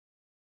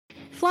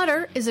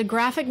Flutter is a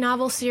graphic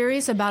novel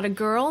series about a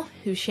girl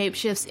who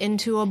shapeshifts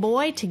into a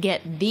boy to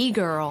get the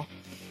girl.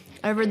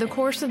 Over the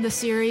course of the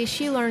series,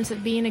 she learns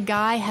that being a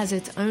guy has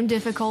its own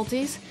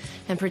difficulties,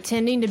 and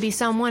pretending to be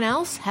someone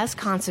else has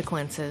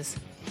consequences.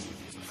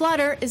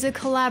 Flutter is a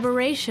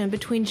collaboration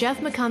between Jeff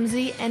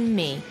McComsey and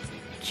me,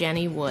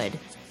 Jenny Wood.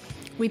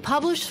 We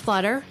published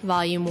Flutter,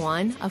 Volume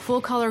 1, a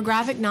full-color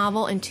graphic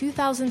novel in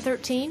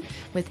 2013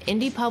 with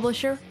indie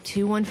publisher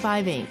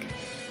 215 Inc.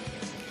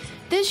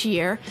 This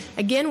year,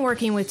 again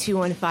working with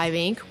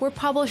 215 Inc., we're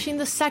publishing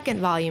the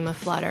second volume of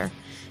Flutter.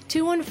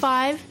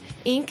 215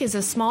 Inc. is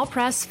a small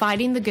press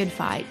fighting the good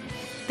fight.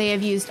 They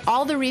have used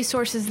all the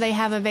resources they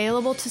have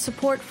available to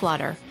support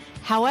Flutter.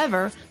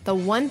 However, the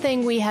one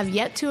thing we have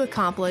yet to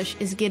accomplish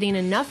is getting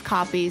enough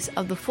copies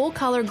of the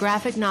full-color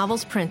graphic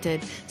novels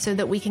printed so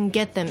that we can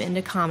get them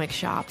into comic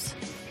shops.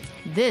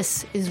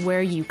 This is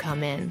where you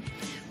come in.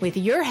 With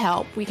your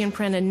help, we can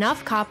print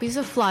enough copies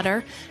of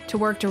Flutter to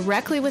work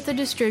directly with the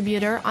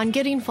distributor on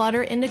getting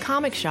Flutter into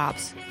comic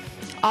shops.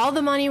 All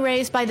the money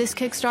raised by this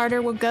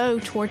Kickstarter will go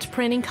towards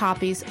printing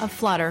copies of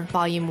Flutter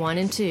Volume 1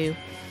 and 2.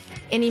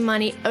 Any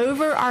money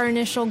over our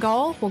initial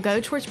goal will go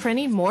towards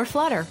printing more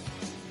Flutter.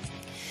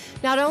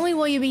 Not only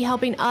will you be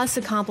helping us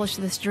accomplish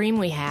this dream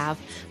we have,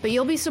 but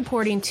you'll be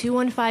supporting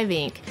 215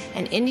 Inc.,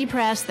 an indie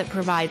press that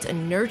provides a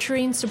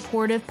nurturing,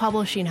 supportive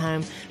publishing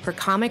home for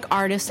comic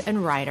artists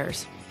and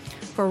writers.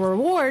 For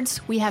rewards,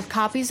 we have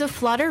copies of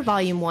Flutter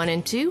Volume 1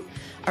 and 2,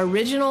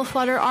 original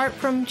Flutter art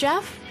from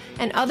Jeff,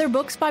 and other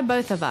books by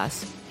both of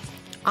us.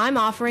 I'm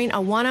offering a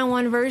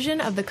one-on-one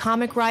version of the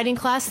comic writing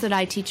class that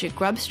I teach at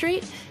Grub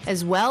Street,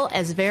 as well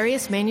as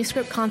various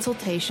manuscript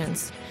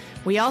consultations.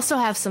 We also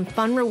have some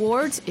fun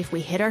rewards if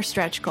we hit our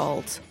stretch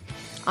goals.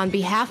 On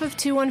behalf of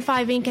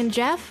 215 Inc. and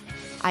Jeff,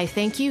 I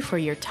thank you for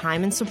your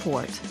time and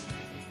support.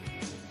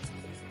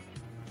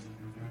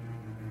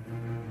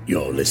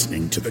 You're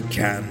listening to the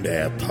Canned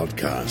Air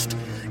Podcast.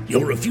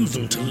 Your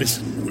refusal to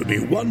listen will be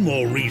one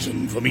more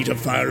reason for me to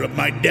fire up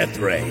my death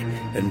ray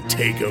and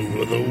take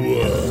over the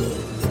world.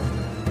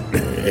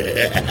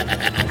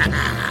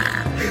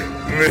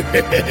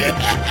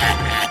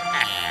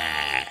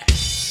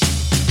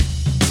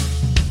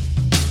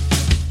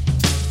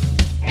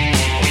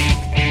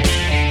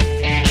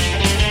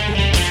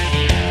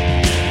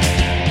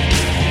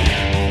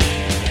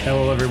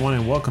 Hello, everyone,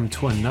 and welcome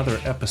to another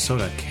episode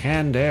of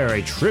Canned Air,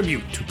 a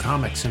tribute to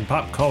comics and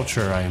pop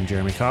culture. I am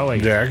Jeremy Colley.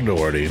 Jack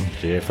Doherty.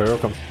 Jay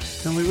Farrell.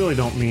 And we really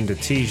don't mean to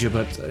tease you,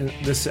 but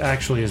this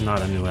actually is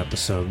not a new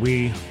episode.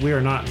 We are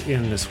not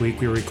in this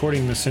week. We were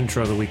recording this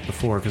intro the week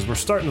before because we're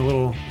starting a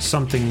little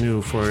something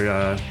new for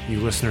you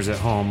listeners at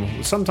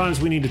home.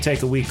 Sometimes we need to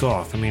take a week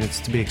off. I mean, it's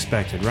to be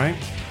expected, right?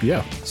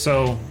 Yeah.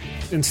 So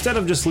instead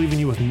of just leaving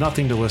you with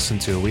nothing to listen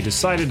to, we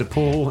decided to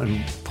pull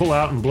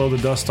out and blow the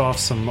dust off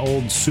some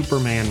old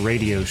Superman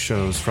radio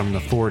shows from the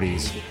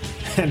 40s.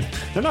 And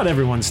they're not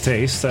everyone's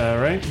taste,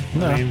 right?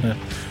 No. I mean,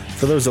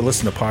 for those that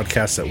listen to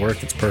podcasts at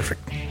work, it's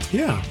perfect.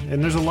 Yeah,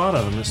 and there's a lot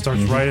of them. It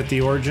starts right at the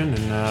origin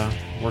and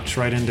works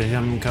right into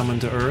him coming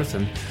to Earth.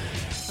 And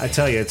I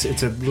tell you,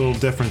 it's a little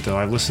different, though.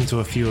 I've listened to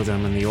a few of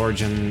them, and the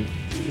origin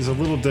is a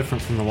little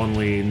different from the one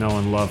we know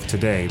and love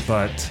today.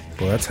 But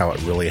Well, that's how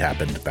it really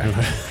happened back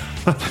then.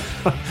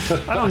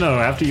 I don't know.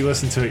 After you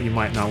listen to it, you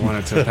might not want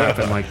it to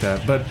happen like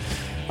that. But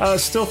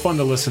still fun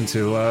to listen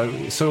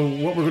to. So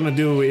what we're going to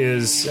do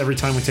is every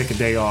time we take a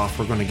day off,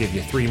 we're going to give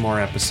you 3 more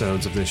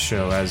episodes of this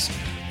show. As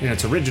you know,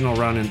 its original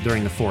run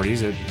during the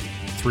 40s,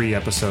 3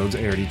 episodes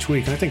aired each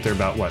week, and I think they're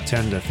about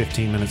 10 to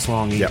 15 minutes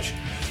long each. Yep.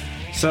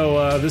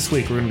 So this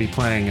week we're going to be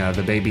playing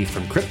The Baby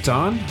from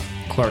Krypton,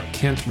 Clark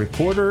Kent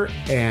Reporter,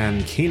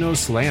 and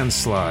Kinos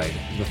Landslide,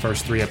 the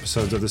first 3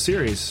 episodes of the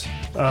series.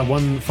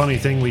 One funny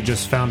thing we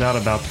just found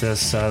out about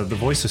this, the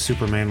voice of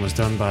Superman was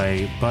done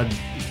by Bud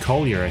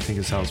Collyer, I think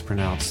is how it's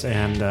pronounced,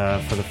 and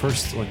for the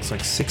first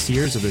 6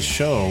 years of the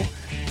show,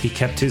 he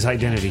kept his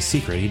identity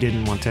secret. He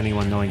didn't want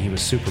anyone knowing he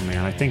was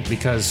Superman. I think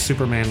because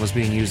Superman was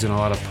being used in a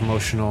lot of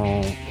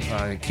promotional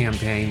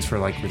campaigns for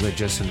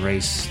religious and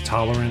race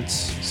tolerance.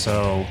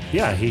 So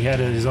yeah, he had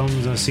his own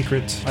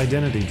secret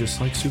identity,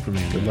 just like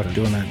Superman. Good luck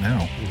doing that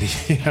now.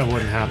 Yeah, it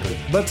wouldn't happen.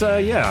 But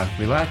yeah,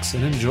 relax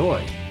and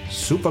enjoy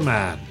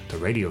Superman, the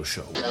radio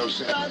show.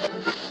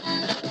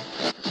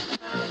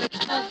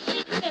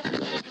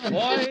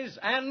 Boys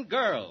and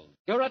girls,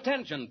 your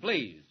attention,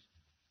 please.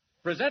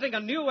 Presenting a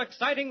new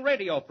exciting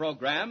radio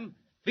program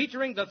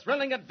featuring the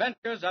thrilling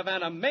adventures of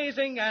an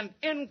amazing and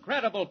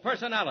incredible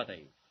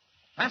personality.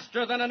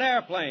 Faster than an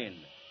airplane,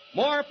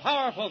 more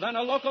powerful than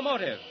a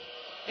locomotive,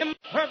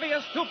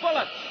 impervious to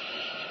bullets.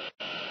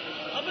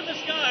 Up in the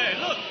sky,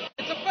 look!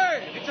 It's a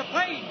bird, it's a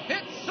plane,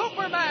 it's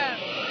Superman!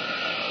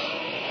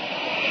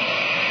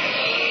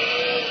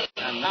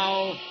 And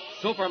now,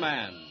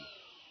 Superman.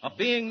 A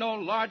being no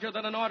larger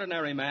than an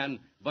ordinary man,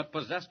 but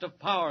possessed of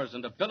powers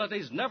and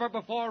abilities never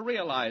before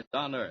realized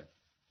on Earth.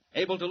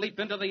 Able to leap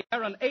into the air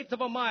 1/8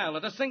 of a mile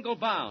at a single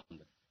bound,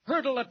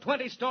 hurdle a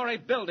 20-story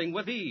building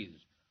with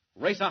ease,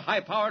 race a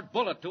high-powered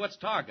bullet to its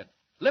target,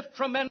 lift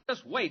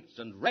tremendous weights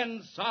and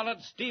rend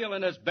solid steel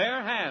in his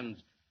bare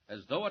hands,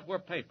 as though it were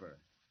paper.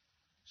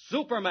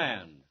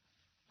 Superman,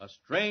 a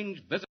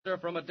strange visitor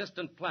from a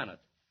distant planet,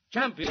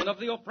 champion of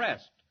the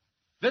oppressed,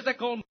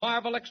 physical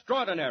marvel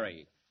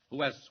extraordinary,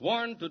 who has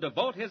sworn to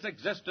devote his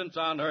existence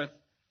on Earth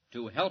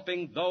to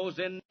helping those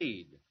in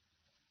need.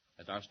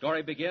 As our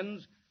story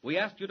begins, we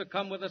ask you to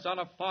come with us on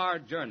a far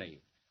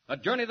journey, a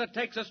journey that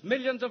takes us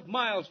millions of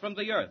miles from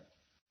the Earth,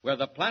 where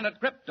the planet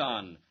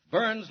Krypton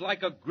burns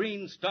like a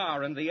green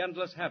star in the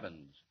endless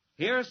heavens.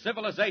 Here,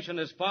 civilization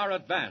is far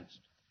advanced.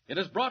 It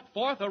has brought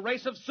forth a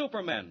race of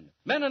supermen,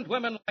 men and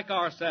women like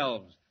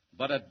ourselves,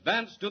 but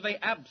advanced to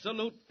the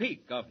absolute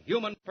peak of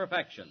human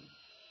perfection.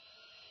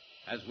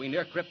 As we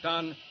near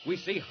Krypton, we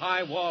see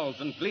high walls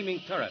and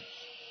gleaming turrets.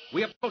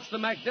 We approach the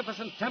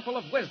magnificent Temple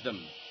of Wisdom,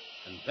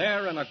 and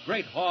there in a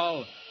great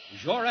hall,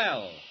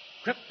 Jor-El,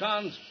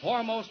 Krypton's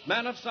foremost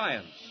man of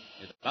science,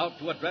 is about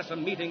to address a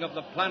meeting of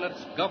the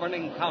planet's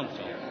governing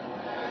council.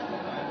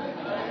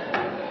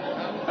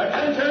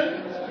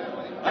 Attention!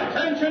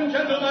 Attention,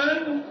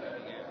 gentlemen!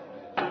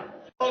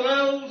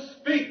 Jor-El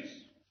speaks.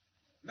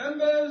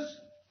 Members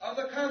of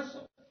the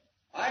council,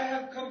 I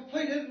have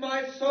completed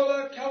my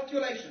solar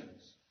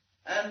calculations,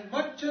 and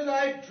much as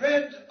I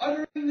dread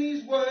uttering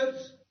these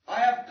words, I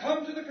have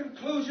come to the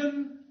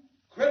conclusion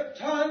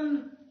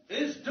Krypton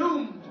is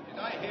doomed. Did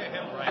I hear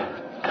him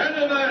right?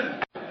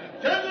 Gentlemen!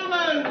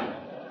 Gentlemen!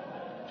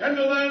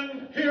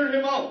 Gentlemen, hear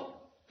him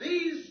out.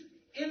 These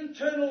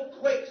internal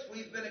quakes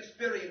we've been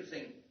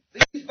experiencing,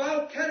 these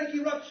volcanic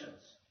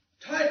eruptions,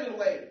 tidal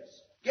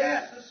waves,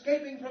 gas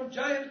escaping from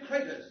giant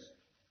craters,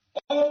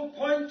 all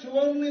point to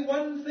only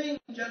one thing,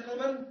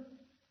 gentlemen.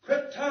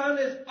 Krypton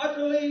is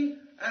utterly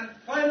and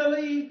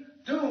finally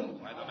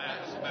doomed. Why, the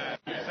man's mad.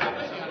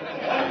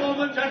 One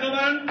moment,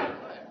 gentlemen.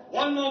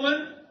 One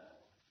moment.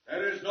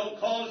 There is no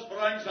cause for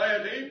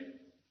anxiety.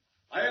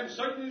 I am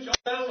certain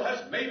Jor-El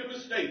has made a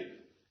mistake.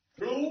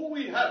 True,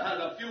 we have had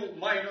a few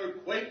minor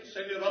quakes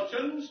and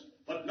eruptions,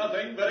 but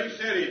nothing very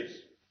serious.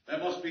 There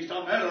must be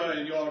some error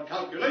in your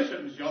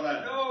calculations,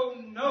 Jor-El.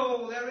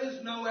 No, there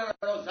is no error,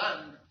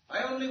 Roseanne.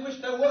 I only wish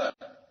there were.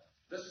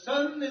 The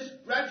sun is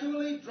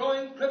gradually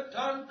drawing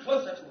Krypton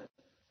closer to it.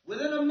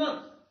 Within a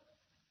month,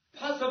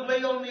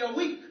 possibly only a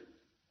week,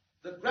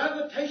 the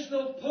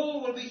gravitational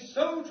pull will be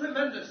so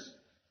tremendous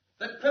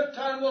that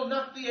Krypton will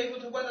not be able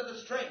to weather the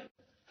strain.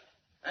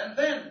 And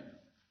then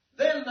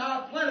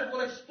our planet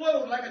will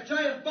explode like a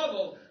giant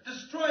bubble,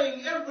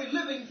 destroying every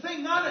living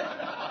thing on it.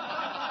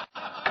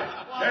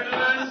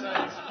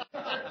 Gentlemen,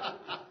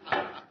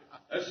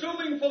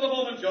 assuming for the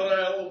moment,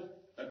 Jor-El,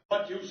 that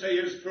what you say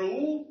is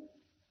true,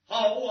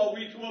 how are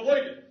we to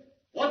avoid it?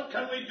 What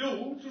can we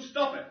do to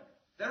stop it?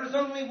 There is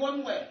only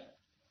one way.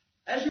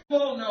 As you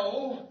all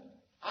know,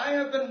 I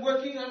have been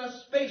working on a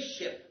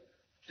spaceship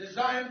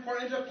designed for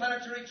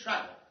interplanetary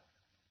travel.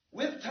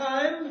 With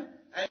time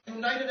and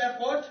united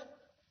effort,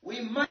 we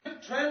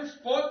might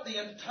transport the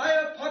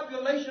entire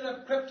population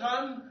of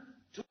Krypton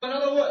to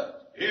another world.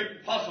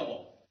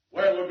 Impossible.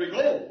 Where would we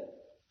go?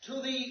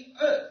 To the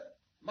Earth.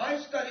 My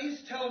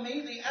studies tell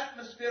me the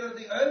atmosphere of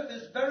the Earth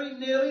is very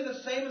nearly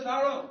the same as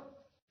our own.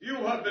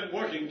 You have been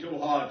working too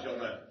hard,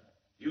 Jor-El.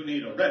 You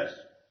need a rest.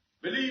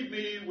 Believe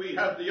me, we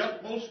have the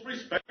utmost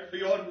respect for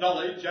your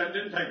knowledge and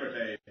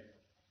integrity.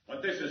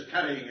 But this is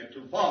carrying it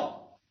too far.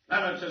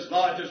 Planets as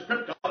large as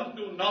Krypton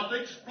do not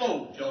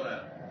explode,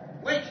 Jor-El.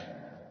 Wait!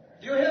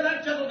 Do you hear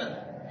that, gentlemen?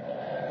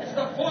 It's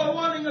the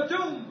forewarning of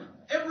doom.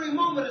 Every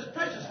moment is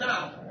precious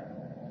now.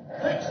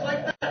 Quakes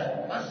like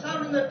that are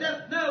sounding the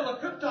death knell of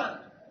Krypton.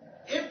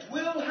 It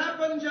will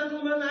happen,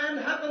 gentlemen, and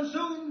happen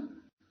soon.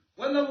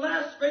 When the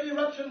last great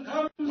eruption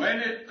comes... When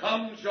it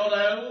comes,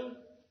 Jor-El,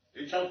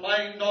 it shall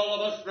find all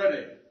of us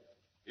ready.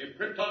 If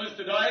Krypton is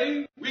to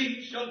die,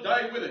 we shall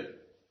die with it.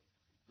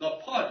 The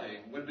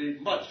parting would be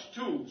much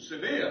too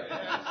severe.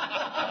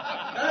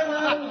 Very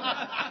well.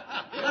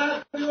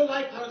 Laugh if you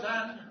like,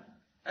 Roseanne,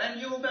 and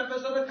you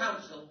members of the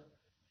council.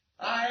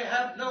 I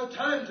have no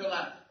time to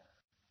laugh.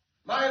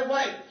 My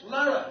wife,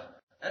 Lara,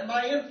 and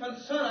my infant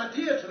son are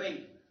dear to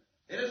me.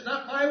 It is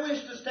not my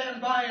wish to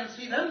stand by and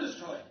see them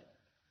destroyed.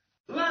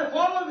 Laugh,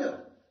 all of you.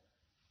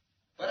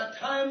 But a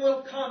time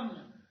will come,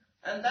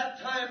 and that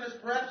time is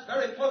perhaps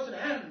very close at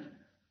hand,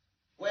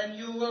 when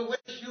you will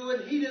wish you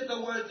had heeded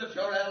the words of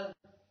Jor-El.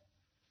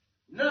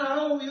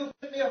 Now you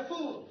think me a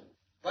fool,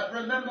 but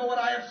remember what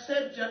I have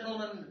said,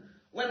 gentlemen.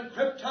 When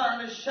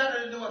Krypton is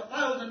shattered into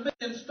 1,000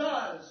 million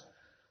stars,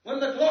 when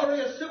the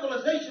glorious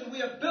civilization we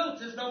have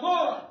built is no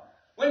more,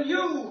 when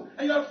you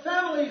and your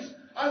families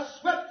are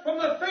swept from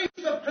the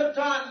face of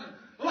Krypton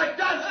like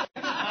dust.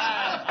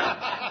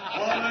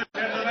 Order,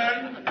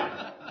 gentlemen.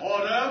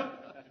 Order.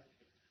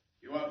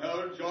 You have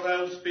heard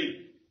Jor-El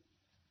speak.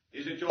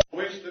 Is it your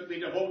wish that we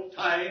devote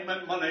time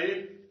and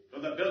money to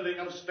the building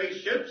of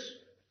spaceships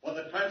for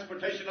the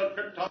transportation of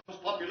Krypton's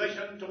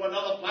population to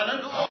another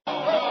planet? No!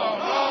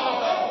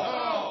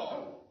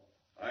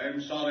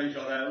 I'm sorry,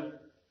 Jor-El.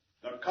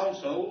 The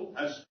Council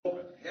has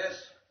spoken. Yes,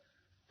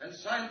 and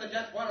signed the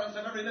death warrants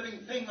of every living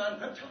thing on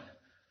Krypton.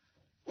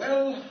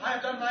 Well,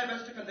 I've done my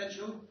best to convince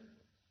you.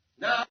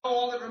 Now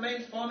all that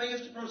remains for me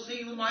is to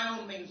proceed with my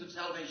own means of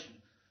salvation,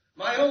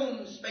 my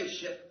own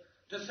spaceship,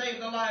 to save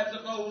the lives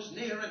of those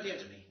near and dear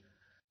to me.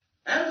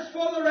 As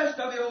for the rest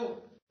of you,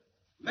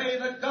 may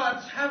the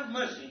gods have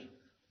mercy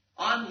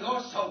on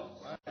your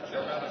souls.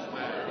 Jor-El's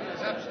mad. He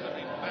is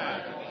absolutely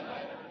mad.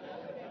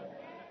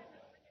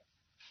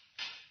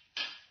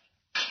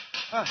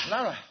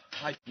 Lara,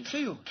 I can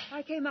see you.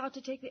 I came out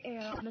to take the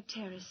air on the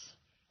terrace.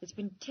 It's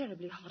been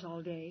terribly hot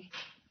all day.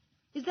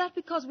 Is that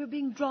because we're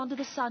being drawn to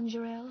the sun,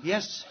 Jor-El?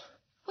 Yes.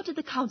 What did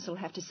the council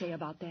have to say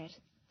about that?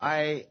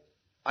 I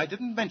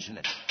didn't mention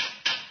it.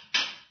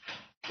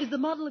 Is the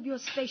model of your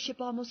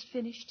spaceship almost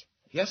finished?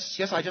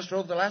 Yes, I just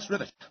drove the last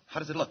rivet. How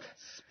does it look?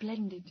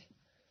 Splendid.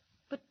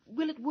 But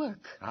will it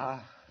work?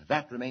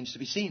 That remains to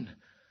be seen.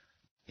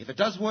 If it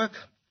does work,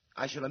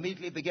 I shall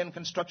immediately begin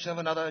construction of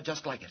another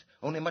just like it,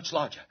 only much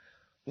larger.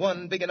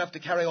 One big enough to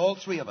carry all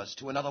three of us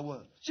to another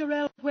world.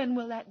 Jor-El, when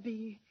will that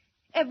be?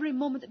 Every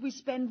moment that we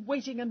spend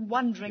waiting and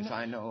wondering... Yes,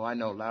 I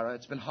know, Lara.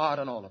 It's been hard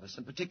on all of us,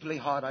 and particularly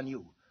hard on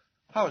you.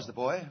 How is the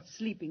boy?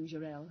 Sleeping,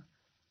 Jor-El.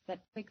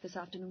 That quake this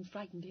afternoon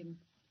frightened him.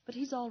 But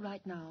he's all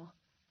right now.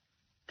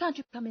 Can't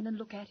you come in and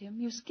look at him?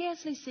 You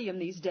scarcely see him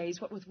these days,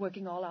 what with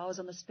working all hours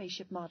on the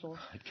spaceship model.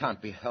 It can't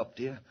be helped,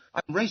 dear.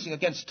 I'm racing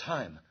against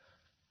time.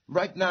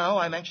 Right now,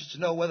 I'm anxious to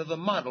know whether the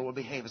model will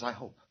behave as I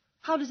hope.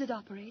 How does it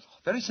operate?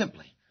 Very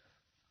simply.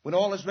 When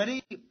all is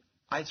ready,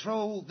 I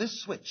throw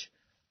this switch.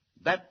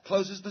 That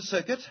closes the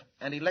circuit,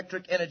 and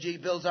electric energy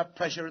builds up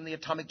pressure in the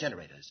atomic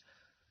generators.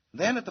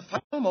 Then, at the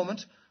final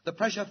moment, the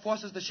pressure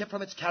forces the ship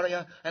from its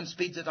carrier and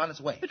speeds it on its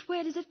way. But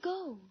where does it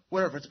go?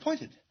 Wherever it's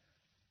pointed.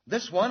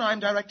 This one I'm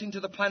directing to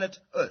the planet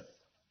Earth.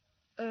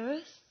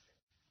 Earth?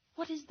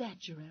 What is that,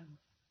 Jor-El?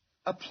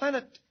 A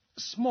planet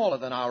smaller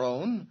than our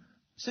own,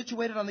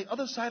 situated on the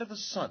other side of the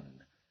sun.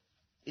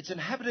 It's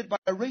inhabited by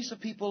a race of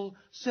people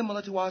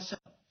similar to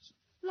ourselves.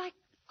 Like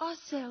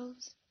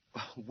ourselves?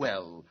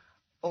 Well,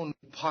 only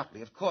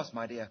partly, of course,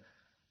 my dear.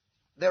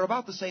 They're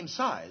about the same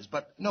size,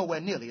 but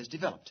nowhere nearly as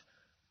developed.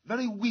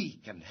 Very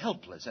weak and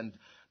helpless,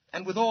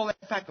 and with all their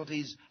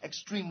faculties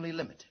extremely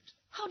limited.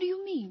 How do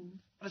you mean?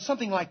 It's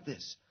something like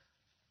this.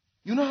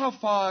 You know how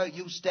far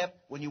you step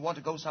when you want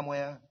to go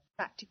somewhere?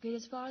 Practically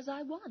as far as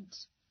I want.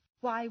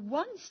 Why,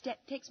 one step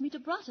takes me to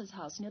Bratta's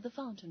house near the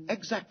fountain.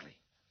 Exactly.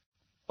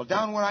 Well,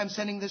 down where I'm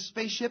sending this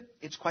spaceship,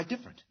 it's quite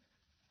different.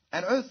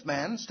 An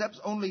Earthman steps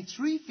only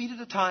 3 feet at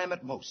a time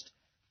at most,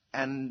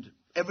 and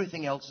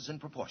everything else is in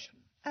proportion.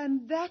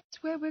 And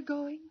that's where we're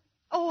going?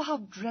 Oh, how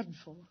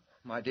dreadful.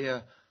 My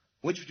dear,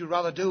 which would you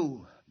rather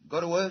do?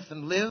 Go to Earth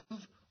and live,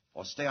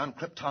 or stay on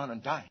Krypton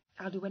and die?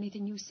 I'll do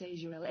anything you say,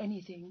 Jor-El,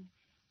 anything.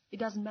 It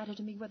doesn't matter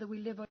to me whether we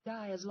live or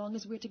die as long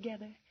as we're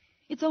together.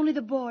 It's only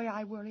the boy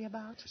I worry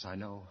about. Yes, I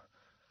know.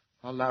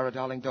 Oh, Lara,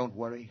 darling, don't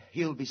worry.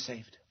 He'll be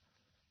saved.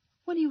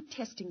 When are you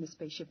testing the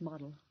spaceship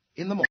model?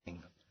 In the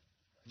morning.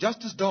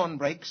 Just as dawn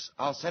breaks,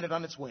 I'll send it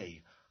on its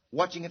way,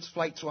 watching its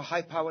flight through a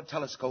high-powered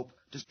telescope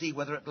to see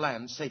whether it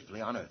lands safely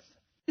on Earth.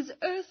 Is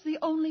Earth the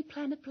only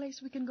planet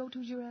place we can go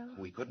to, Jor-El?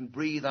 We couldn't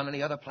breathe on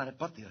any other planet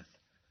but the Earth.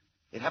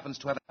 It happens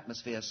to have an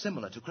atmosphere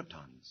similar to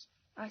Krypton's.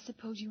 I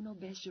suppose you know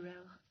best,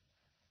 Jor-El.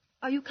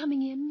 Are you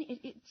coming in?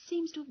 It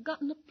seems to have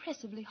gotten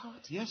oppressively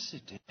hot. Yes,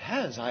 it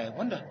has. I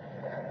wonder.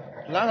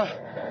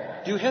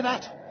 Lara, do you hear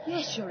that?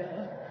 Yes,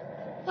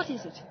 Jor-El. What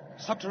is it?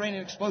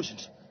 Subterranean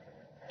explosions.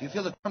 Do you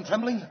feel the ground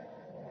trembling?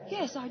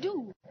 Yes, I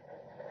do.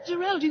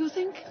 Jor-El, do you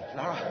think?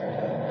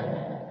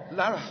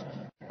 Lara,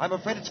 I'm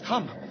afraid it's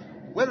come.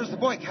 Where is the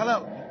boy,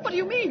 Kal-El? What do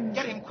you mean?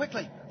 Get him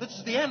quickly. This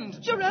is the end.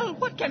 Jor-El,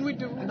 what can we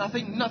do?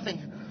 Nothing.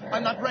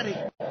 I'm not ready.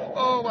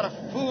 Oh, what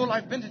a fool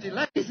I've been to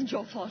delay. It isn't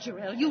your fault,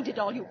 Jor-El. You did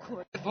all you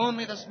could. If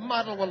only this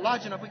model were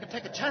large enough, we could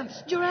take a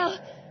chance. Jor-El,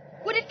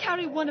 would it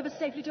carry one of us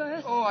safely to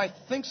Earth? Oh, I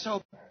think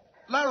so.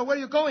 Lara, where are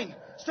you going?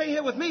 Stay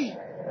here with me.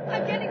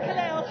 I'm getting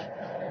Kal-El.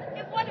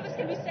 If one of us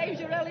can be saved,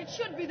 Jor-El, it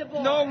should be the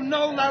boy. No,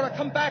 Lara,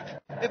 come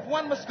back. If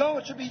one must go,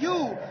 it should be you.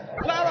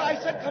 Lara, I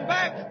said come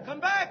back. Come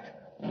back.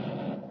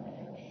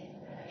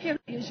 Here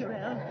he is,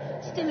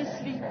 Jor-El, still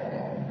asleep.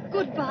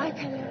 Goodbye,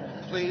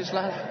 Kal-El. Please,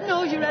 Lara.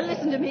 No, Jor-El,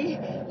 listen to me.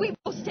 We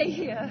both stay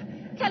here.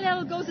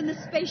 Kal-El goes in the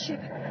spaceship.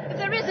 If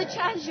there is a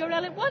chance,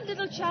 Jor-El, one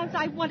little chance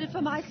I wanted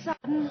for my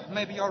son.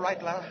 Maybe you're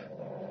right,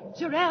 Lara.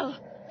 Jor-El,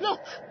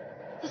 look.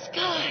 The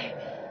sky.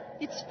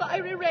 It's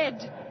fiery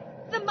red.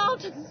 The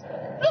mountains.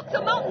 Look,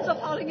 the mountains are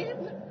falling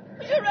in.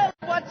 Jor-El,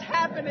 what's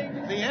happening?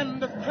 The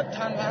end of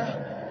Krypton,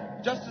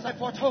 Lara. Just as I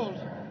foretold.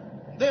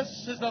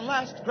 This is the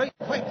last great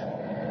quake.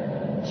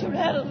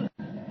 Jor-El,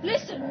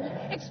 listen.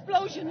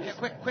 Explosions. Here,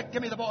 quick,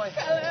 give me the boy.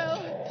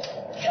 Kal-El.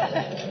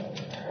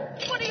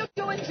 What are you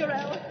doing,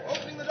 Jor-El?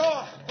 Opening the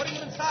door. Putting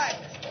him inside.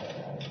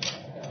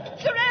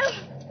 Jor-El!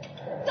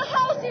 The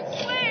house,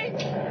 it's swaying.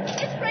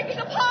 It's breaking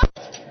apart.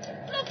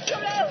 Look,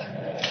 Jor-El.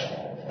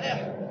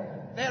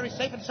 There, he's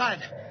safe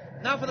inside.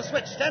 Now for the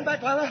switch. Stand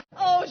back, Lara.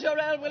 Oh,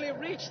 Jor-El, will he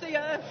reach the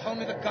Earth?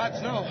 Only the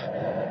gods know.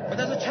 But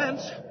there's a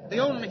chance. The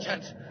only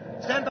chance.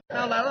 Stand back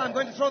now, Lara. I'm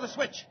going to throw the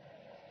switch.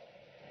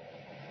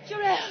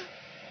 Jor-El,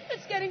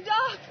 it's getting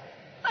dark.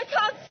 I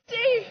can't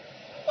see.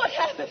 What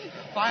happened?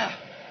 Fire.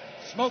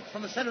 Smoke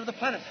from the center of the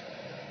planet.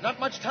 Not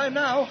much time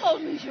now.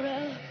 Hold me,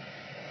 Jarell.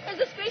 Has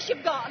the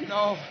spaceship gone?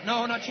 No,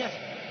 not yet.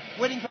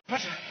 Waiting for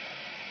pressure.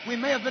 We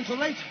may have been too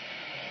late.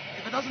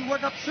 If it doesn't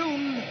work up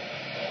soon...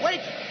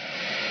 Wait!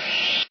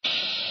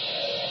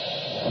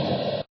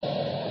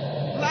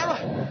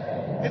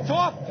 Lara! It's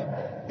off!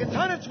 It's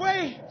on its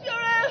way!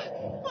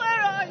 Jarell,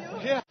 where are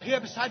you? Here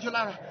beside you,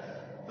 Lara.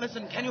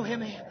 Listen, can you hear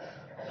me?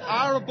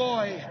 Our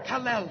boy,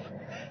 Kal-El.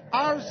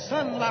 Our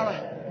son,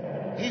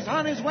 Lara. He's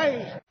on his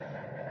way.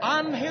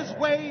 On his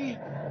way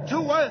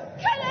to Earth.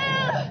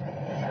 Kal-El!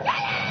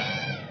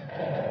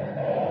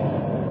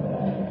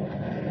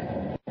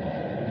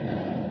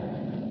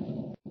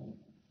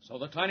 So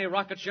the tiny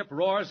rocket ship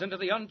roars into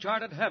the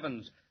uncharted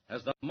heavens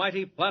as the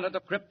mighty planet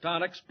of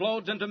Krypton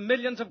explodes into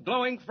millions of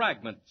glowing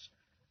fragments,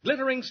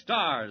 glittering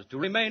stars to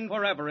remain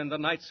forever in the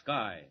night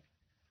sky.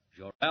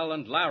 Jor-El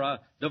and Lara,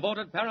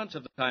 devoted parents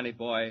of the tiny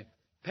boy,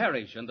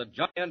 perish in the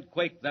giant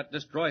quake that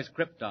destroys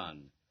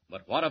Krypton.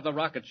 But what of the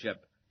rocket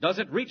ship? Does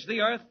it reach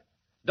the Earth?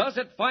 Does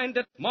it find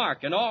its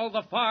mark in all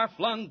the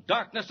far-flung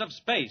darkness of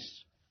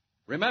space?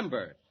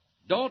 Remember,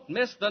 don't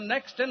miss the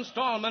next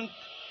installment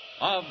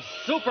of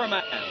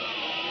Superman.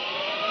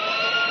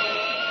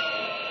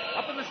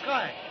 Up in the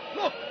sky.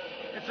 Look,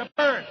 it's a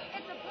bird.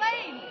 It's a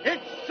plane.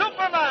 It's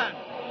Superman.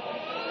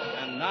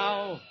 And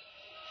now,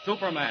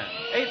 Superman,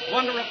 eighth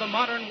wonder of the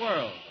modern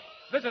world,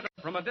 visitor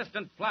from a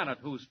distant planet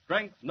whose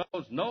strength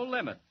knows no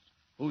limits,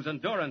 whose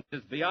endurance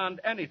is beyond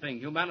anything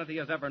humanity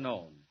has ever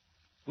known.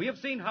 We have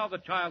seen how the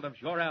child of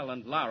Jor-El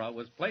and Lara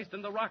was placed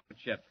in the rocket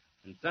ship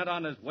and sent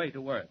on his way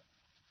to Earth.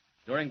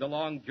 During the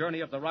long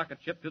journey of the rocket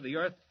ship to the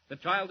Earth, the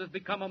child has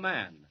become a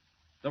man.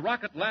 The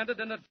rocket landed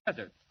in a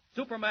desert.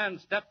 Superman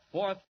stepped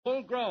forth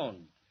full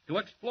grown to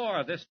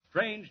explore this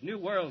strange new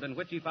world in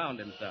which he found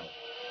himself.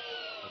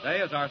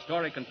 Today, as our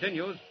story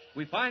continues,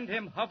 we find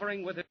him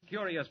hovering with his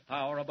curious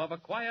power above a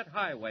quiet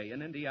highway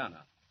in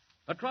Indiana.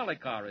 A trolley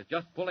car is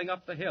just pulling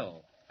up the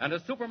hill, and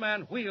as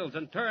Superman wheels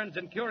and turns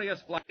in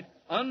curious flight,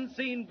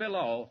 unseen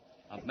below,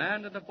 a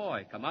man and a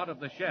boy come out of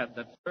the shed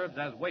that serves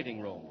as waiting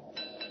room.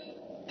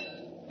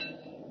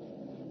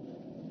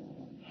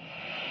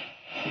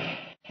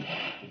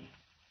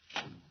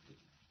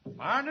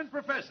 Morning,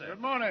 Professor. Good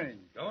morning.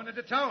 Going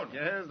into town.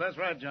 Yes, that's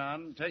right,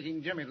 John.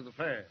 Taking Jimmy to the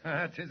fair.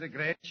 It is a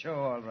great show,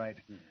 all right.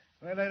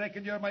 Well, I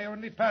reckon you're my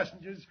only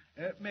passengers.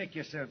 Make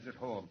yourselves at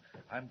home.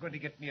 I'm going to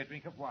get me a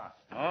drink of water.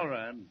 All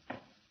right.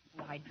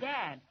 Why,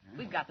 Dad,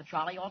 we've got the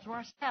trolley all to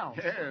ourselves.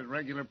 Yes,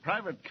 regular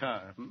private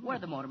car.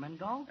 Where'd the motorman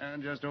go?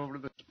 And just over to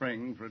the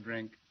spring for a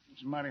drink.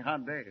 It's a mighty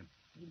hot day.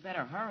 You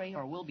better hurry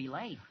or we'll be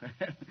late.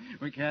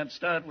 We can't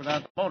start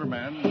without the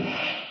motorman.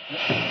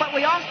 But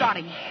we are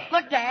starting.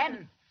 Look,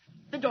 Dad.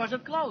 The doors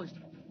have closed.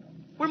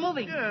 We're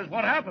moving. Yes,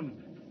 what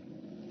happened?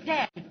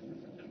 Dad,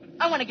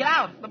 I want to get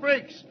out. The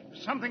brakes.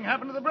 Something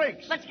happened to the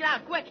brakes. Let's get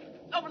out, quick.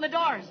 Open the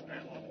doors.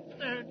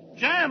 They're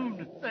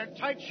jammed. They're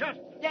tight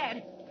shut.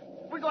 Dad,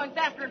 we're going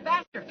faster and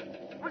faster.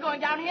 We're going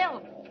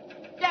downhill.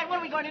 Dad, what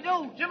are we going to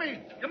do? Jimmy,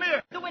 come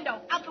here. The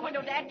window. Out the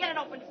window, Dad. Get it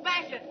open.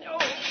 Smash it. Oh,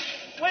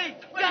 wait.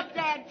 Jump,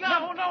 Dad.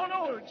 Jump.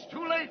 No. It's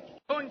too late.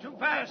 Going too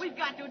fast. We've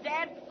got to,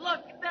 Dad.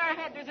 Look, there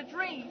ahead. There's a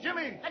tree.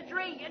 Jimmy. A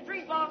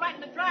tree's falling right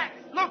in the tracks.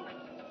 Look,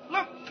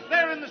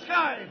 there in the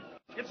sky.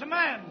 It's a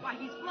man. Why,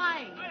 he's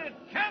flying. It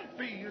can't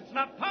be. It's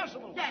not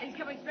possible. Dad, he's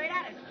coming straight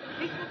at us.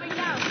 He's swooping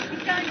down.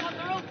 He's carrying off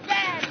the roof.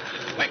 Dad!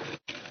 Quick!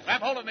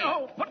 Grab hold of me.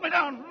 No, put me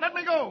down. Let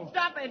me go.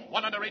 Stop it.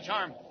 One under each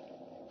arm.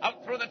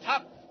 Out through the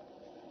top.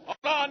 Hold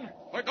on.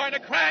 We're going to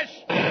crash.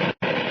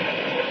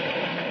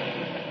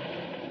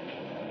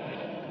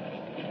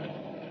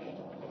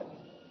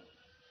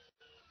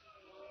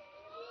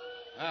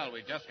 Well,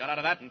 we just got out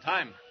of that in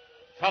time.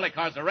 The trolley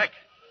car's a wreck.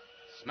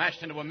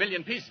 Smashed into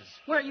 1,000,000 pieces.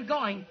 Where are you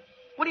going?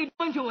 What are you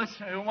doing to us?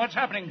 What's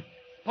happening?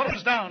 Put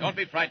us down. Don't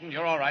be frightened.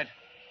 You're all right.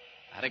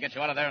 I had to get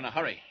you out of there in a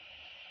hurry.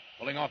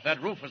 Pulling off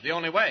that roof was the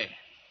only way.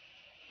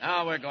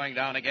 Now we're going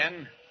down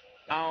again.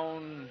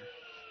 Down.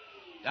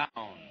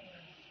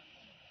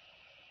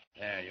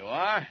 There you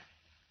are.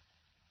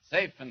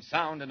 Safe and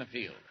sound in the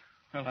field.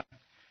 Well,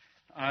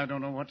 I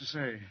don't know what to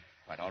say.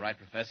 Quite all right,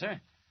 Professor.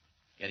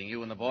 Getting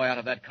you and the boy out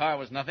of that car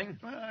was nothing.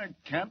 I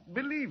can't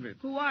believe it.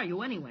 Who are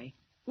you, anyway?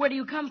 Where do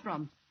you come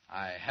from?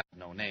 I have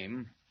no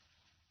name.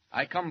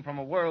 I come from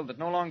a world that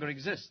no longer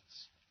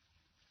exists.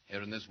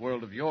 Here in this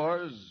world of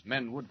yours,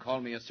 men would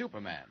call me a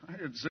Superman.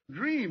 It's a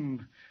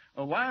dream.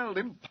 A wild,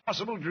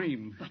 impossible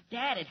dream. But,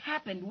 Dad, it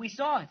happened. We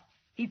saw it.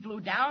 He flew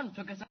down,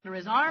 took us under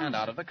his arms. And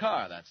out of the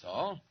car, that's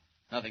all.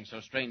 Nothing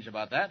so strange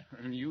about that.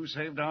 And you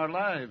saved our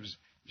lives,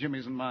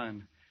 Jimmy's and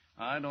mine.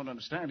 I don't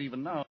understand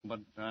even now,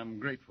 but I'm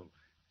grateful.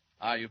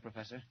 Are you,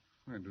 Professor?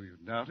 Well, do you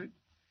doubt it?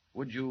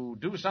 Would you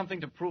do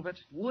something to prove it?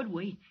 Would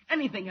we?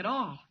 Anything at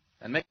all.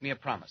 Then make me a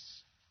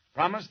promise.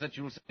 Promise that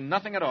you'll say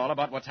nothing at all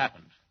about what's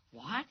happened.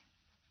 What?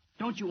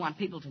 Don't you want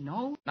people to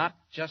know? Not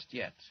just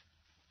yet.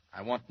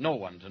 I want no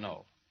one to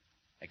know,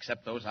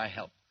 except those I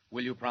help.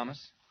 Will you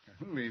promise?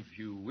 Well, if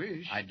you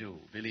wish. I do,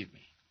 believe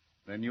me.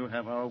 Then you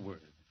have our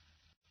word.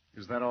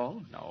 Is that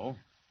all? No.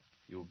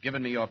 You've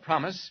given me your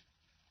promise.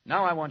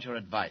 Now I want your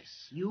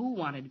advice. You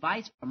want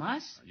advice from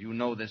us? You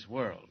know this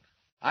world.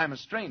 I'm a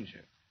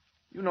stranger.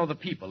 You know the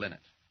people in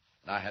it.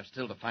 I have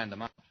still to find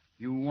them out.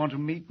 You want to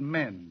meet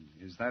men,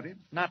 is that it?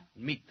 Not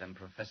meet them,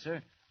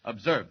 Professor.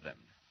 Observe them.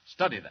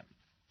 Study them.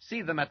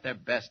 See them at their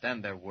best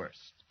and their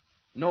worst.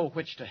 Know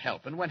which to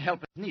help and when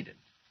help is needed.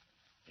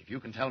 If you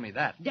can tell me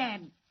that...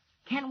 Dad,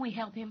 can we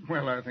help him?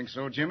 Well, I think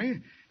so, Jimmy,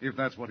 if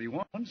that's what he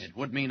wants. It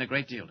would mean a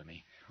great deal to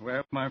me.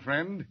 Well, my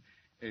friend,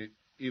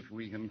 if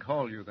we can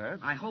call you that.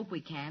 I hope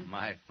we can.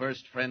 My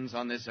first friends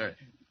on this earth.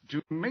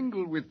 To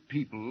mingle with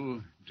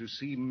people, to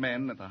see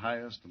men at the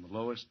highest and the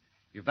lowest,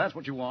 if that's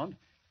what you want.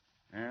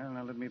 Well,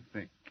 now let me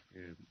think.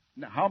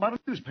 Now, how about a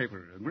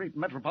newspaper, a great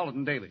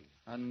metropolitan daily?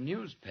 A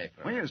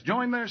newspaper? Well, yes,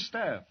 join their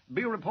staff.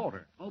 Be a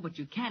reporter. Oh, but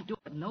you can't do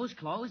it in those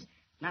clothes.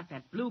 Not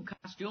that blue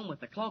costume with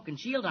the cloak and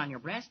shield on your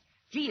breast.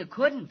 Gee, you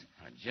couldn't.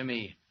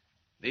 Jimmy,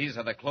 these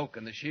are the cloak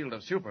and the shield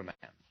of Superman.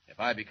 If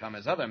I become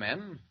as other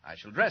men, I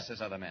shall dress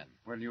as other men.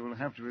 Well, you'll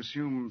have to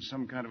assume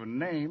some kind of a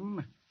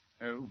name.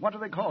 What do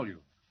they call you?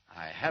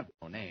 I have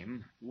no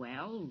name.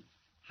 Well,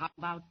 how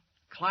about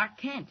Clark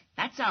Kent?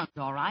 That sounds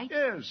all right.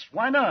 Yes,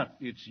 why not?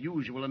 It's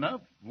usual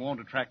enough. Won't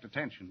attract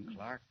attention.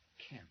 Clark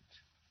Kent.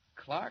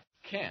 Clark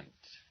Kent.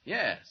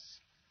 Yes.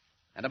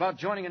 And about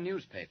joining a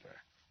newspaper.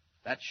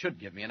 That should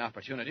give me an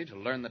opportunity to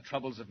learn the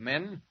troubles of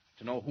men,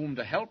 to know whom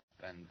to help,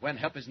 and when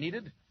help is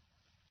needed.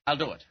 I'll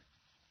do it.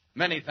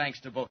 Many thanks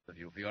to both of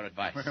you for your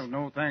advice. Well,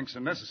 no thanks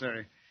are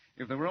necessary.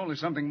 If there were only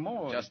something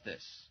more... Just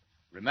this.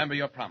 Remember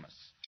your promise.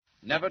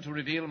 Never to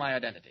reveal my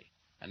identity.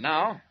 And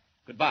now,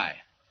 goodbye.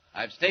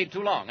 I've stayed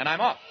too long, and I'm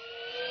off.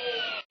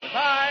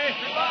 Goodbye.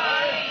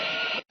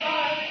 Goodbye.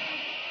 Goodbye.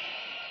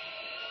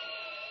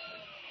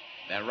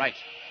 They're right.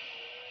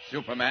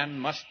 Superman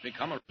must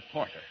become a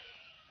reporter.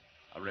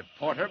 A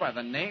reporter by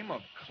the name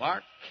of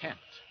Clark Kent.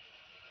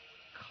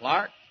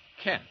 Clark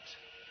Kent.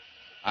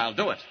 I'll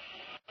do it.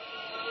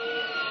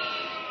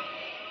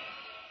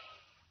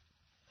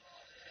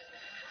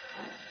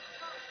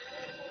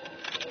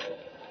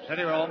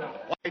 Steady, roll.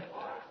 White.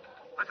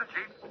 Listen,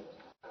 Chief.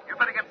 You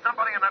better get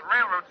somebody in that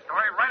railroad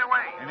story right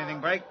away.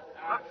 Anything break?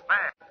 Looks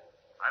bad.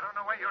 I don't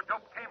know where your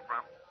dope came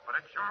from, but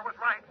it sure was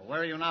right. Well,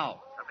 where are you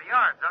now? At the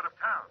yards out of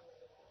town.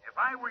 If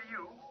I were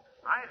you,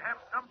 I'd have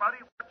somebody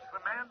watch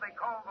the man they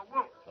call the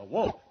Wolf. The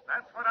Wolf?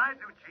 That's what I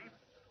do, Chief.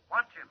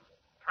 Watch him.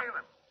 Trail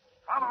him.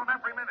 Follow him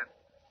every minute.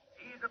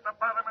 He's at the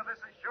bottom of this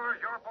as sure as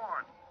you're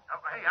born. Oh,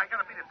 hey, I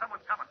gotta beat it.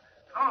 Someone's coming.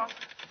 So...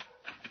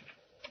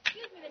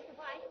 Excuse me, Mr.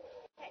 White.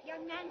 That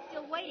young man's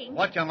still waiting.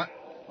 What young man?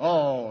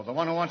 Oh, the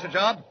one who wants a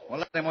job? Well,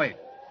 let him wait.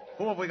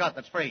 Who have we got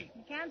that's free?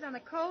 McCann's on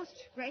the coast.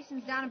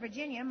 Grayson's down in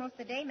Virginia. Most of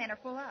the day men are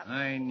full up.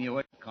 I knew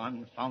it.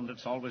 Confound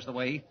it's always the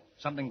way.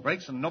 Something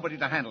breaks and nobody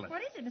to handle it.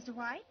 What is it, Mr.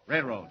 White?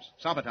 Railroads.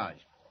 Sabotage.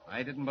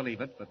 I didn't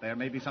believe it, but there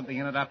may be something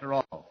in it after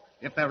all.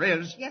 If there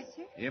is... Yes,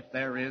 sir? If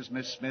there is,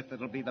 Miss Smith,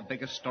 it'll be the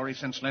biggest story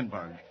since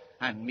Lindbergh.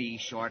 And me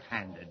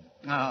short-handed.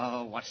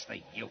 Oh, what's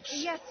the use?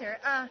 Yes, sir.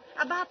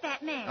 About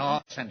that man.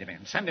 Oh, send him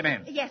in. Send him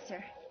in. Yes,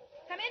 sir.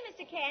 Come in,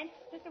 Mr. Kent.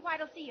 Mr. White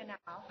will see you now.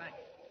 Thanks.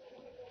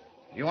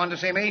 You want to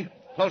see me?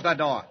 Close that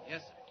door.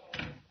 Yes,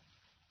 sir.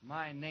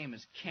 My name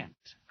is Kent.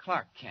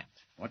 Clark Kent.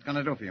 What can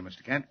I do for you,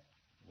 Mr. Kent?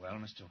 Well,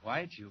 Mr.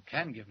 White, you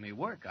can give me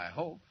work, I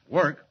hope.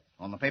 Work?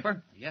 On the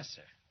paper? Yes,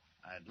 sir.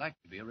 I'd like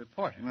to be a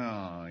reporter.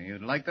 Oh,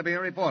 you'd like to be a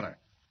reporter.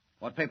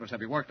 What papers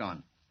have you worked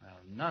on? Well,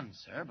 none,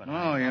 sir, but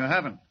Oh, you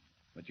haven't.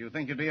 But you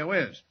think you'd be a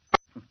whiz.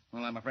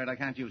 Well, I'm afraid I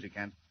can't use you,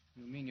 Kent.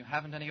 You mean you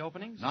haven't any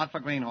openings? Not for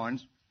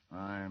greenhorns.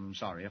 I'm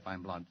sorry if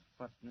I'm blunt.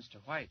 But, Mr.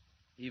 White,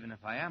 even if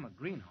I am a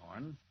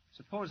greenhorn,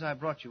 suppose I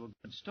brought you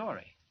a good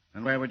story.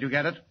 And where would you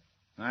get it?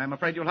 I'm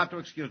afraid you'll have to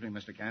excuse me,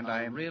 Mr. Kent.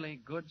 A really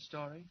good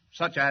story?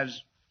 Such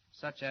as?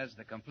 Such as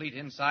the complete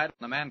inside on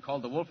the man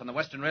called the Wolf on the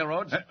Western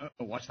Railroads.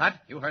 What's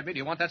that? You heard me. Do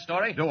you want that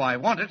story? Do I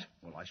want it?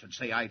 Well, I should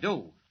say I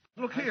do.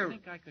 Look here. I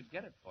think I could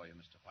get it for you,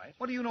 Mr. White.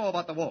 What do you know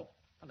about the Wolf?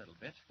 A little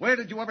bit. Where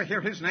did you ever hear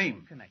his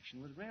name? In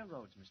connection with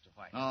railroads, Mr.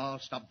 White. Oh,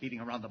 stop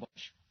beating around the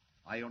bush.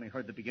 I only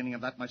heard the beginning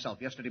of that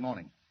myself yesterday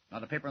morning.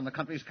 Not a paper in the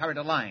country's carried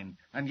a line,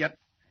 and yet...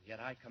 And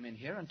yet I come in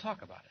here and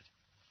talk about it.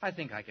 I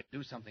think I could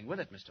do something with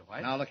it, Mr.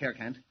 White. Now, look here,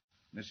 Kent.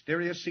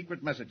 Mysterious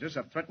secret messages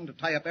have threatened to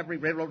tie up every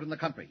railroad in the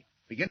country,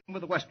 beginning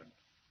with the Western.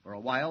 For a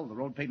while, the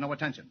road paid no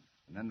attention.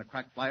 And then the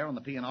crack flyer on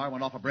the P&R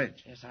went off a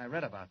bridge. Yes, I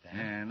read about that.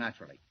 Yeah,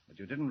 naturally. But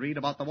you didn't read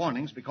about the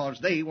warnings because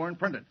they weren't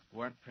printed.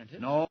 Weren't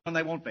printed? No, and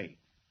they won't be.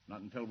 Not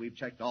until we've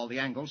checked all the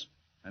angles.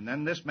 And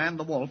then this man,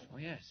 the Wolf. Oh,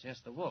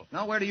 yes, the Wolf.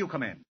 Now, where do you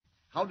come in?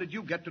 How did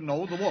you get to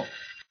know the Wolf?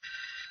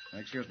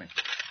 Excuse me.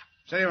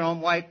 Sit your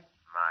own, White.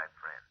 My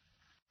friend,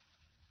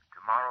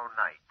 tomorrow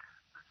night,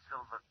 the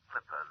Silver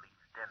Clipper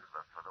leaves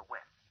Denver for the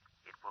west.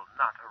 It will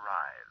not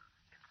arrive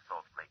in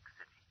Salt Lake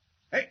City.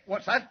 Hey,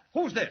 what's that?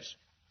 Who's this?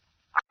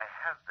 I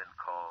have been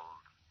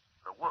called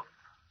the Wolf.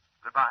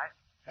 Goodbye.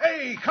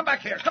 Hey, come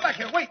back here. Come back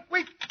here. Wait.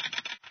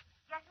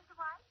 Yes, Mr.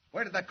 White?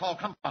 Where did that call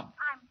come from?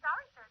 I'm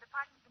sorry, sir. The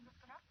party's been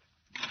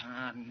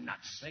disconnected.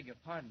 Nuts. Beg your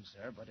pardon,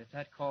 sir, but if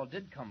that call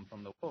did come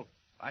from the Wolf,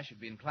 I should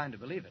be inclined to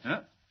believe it.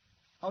 Huh?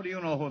 How do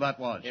you know who that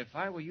was? If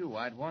I were you,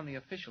 I'd warn the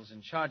officials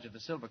in charge of the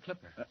Silver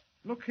Clipper.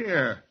 Look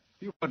here.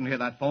 You couldn't hear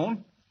that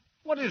phone.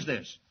 What is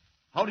this?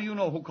 How do you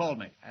know who called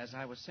me? As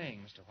I was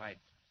saying, Mr. White,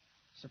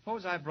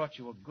 suppose I brought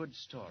you a good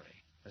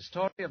story. The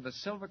story of the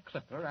Silver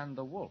Clipper and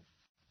the wolf.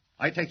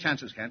 I take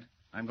chances, Kent.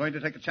 I'm going to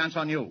take a chance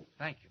on you.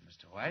 Thank you,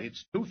 Mr. White.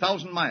 It's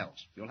 2,000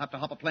 miles. You'll have to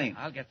hop a plane.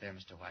 I'll get there,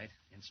 Mr. White,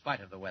 in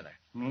spite of the weather.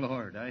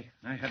 Lord, I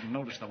hadn't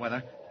noticed the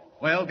weather.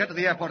 Well, get to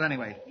the airport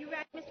anyway. You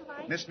ready, Mr.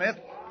 White? Miss Smith,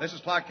 this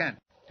is Clark Kent,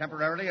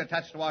 temporarily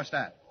attached to our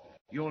staff.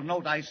 You'll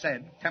note I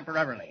said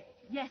temporarily.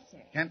 Yes, sir.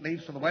 Kent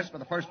leaves for the west for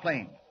the first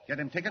plane. Get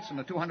him tickets and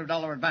a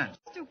 $200 advance.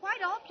 Mr.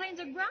 White, all planes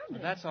are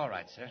grounded. That's all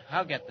right, sir.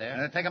 I'll get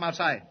there. Take him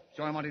outside.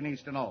 Show him what he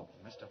needs to know.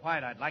 Mr.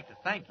 White, I'd like to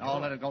thank you. Oh,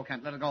 let it go,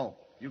 Kent. Let it go.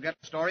 You get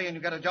the story and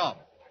you get a job.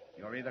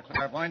 You're either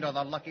clairvoyant or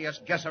the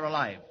luckiest guesser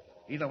alive.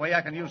 Either way,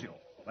 I can use you.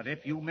 But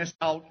if you miss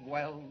out,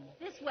 well...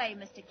 This way,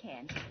 Mr.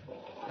 Kent.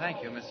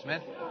 Thank you, Miss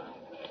Smith.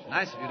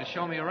 Nice of you to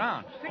show me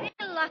around. Pretty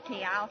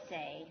lucky, I'll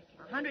say.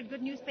 100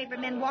 good newspaper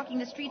men walking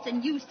the streets,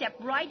 and you step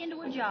right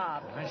into a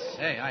job. I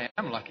say, I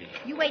am lucky.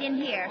 You wait in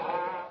here.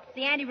 It's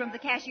the anteroom of the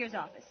cashier's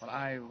office. Well,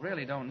 I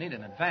really don't need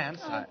an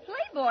advance.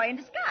 Playboy in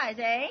disguise,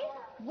 eh?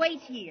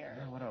 Wait here.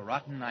 Oh, what a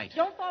rotten night.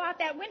 Don't fall out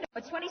that window.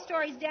 It's 20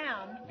 stories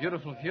down.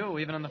 Beautiful view,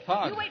 even in the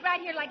fog. You wait right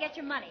here till I get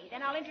your money.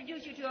 Then I'll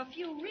introduce you to a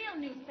few real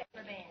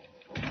newspaper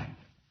men.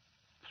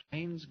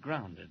 Plane's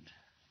grounded.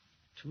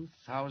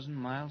 2,000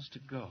 miles to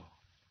go.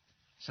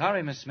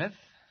 Sorry, Miss Smith.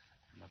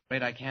 I'm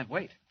afraid I can't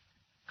wait.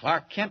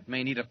 Clark Kent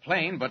may need a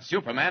plane, but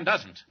Superman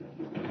doesn't.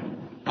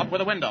 Up with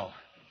the window.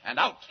 And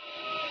out.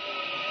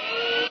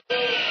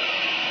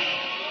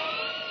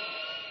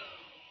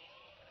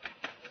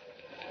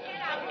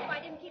 I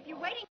didn't keep you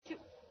waiting too.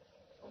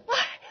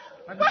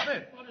 Miss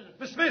Smith. What is it?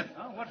 Miss Smith.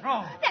 Oh, what's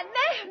wrong? That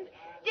man.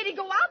 Did he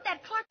go out,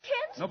 that Clark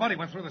Kent? Nobody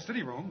went through the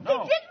city room. He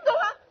didn't go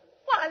out.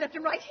 Well, I left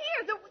him right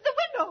here, the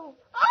window.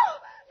 Oh,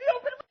 the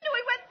open window.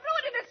 He went through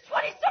it, and it's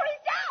 20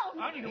 stories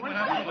down. He went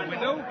out through the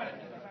window?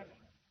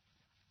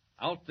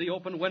 Out the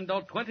open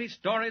window, 20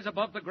 stories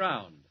above the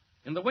ground.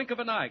 In the wink of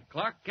an eye,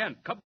 Clark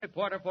Kent, cub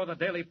reporter for the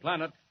Daily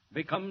Planet,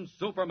 becomes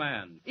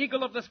Superman,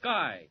 eagle of the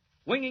sky,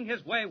 winging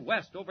his way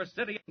west over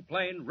city and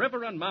plain,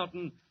 river and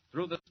mountain,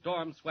 through the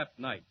storm-swept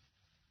night.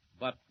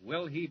 But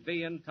will he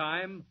be in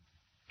time?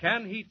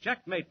 Can he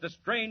checkmate the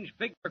strange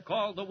figure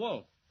called the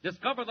Wolf,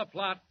 discover the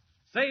plot,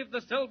 save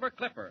the Silver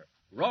Clipper,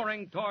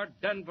 roaring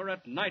toward Denver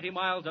at 90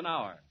 miles an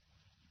hour?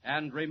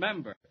 And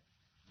remember,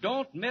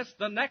 don't miss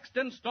the next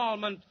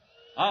installment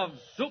of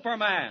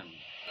Superman.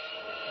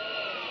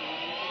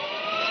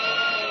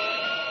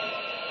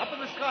 Up in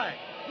the sky.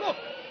 Look,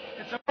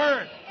 it's a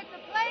bird. It's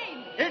a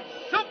plane.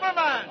 It's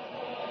Superman.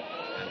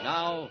 And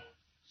now,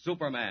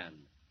 Superman,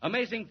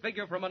 amazing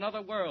figure from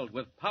another world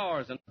with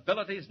powers and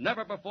abilities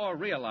never before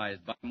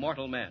realized by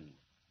mortal men.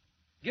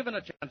 Given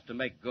a chance to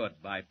make good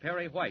by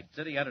Perry White,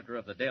 city editor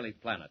of the Daily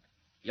Planet,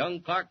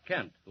 young Clark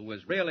Kent, who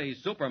was really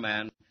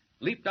Superman,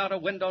 leaped out a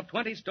window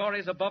 20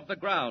 stories above the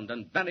ground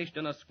and vanished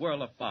in a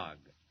swirl of fog.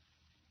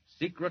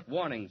 Secret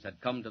warnings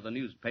had come to the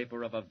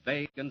newspaper of a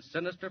vague and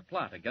sinister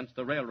plot against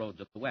the railroads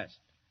of the West.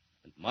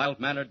 And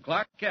mild-mannered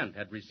Clark Kent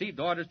had received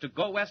orders to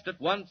go west at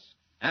once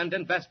and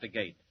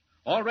investigate.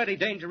 Already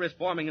danger is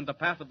forming in the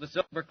path of the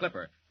Silver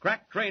Clipper,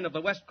 cracked train of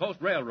the West Coast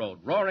Railroad,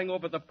 roaring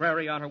over the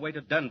prairie on her way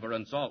to Denver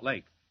and Salt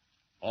Lake.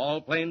 All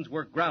planes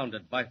were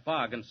grounded by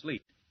fog and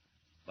sleet.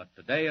 But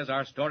today, as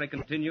our story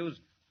continues,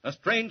 a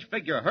strange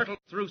figure hurtles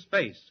through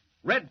space.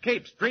 Red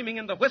cape streaming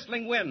in the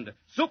whistling wind.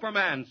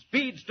 Superman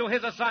speeds to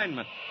his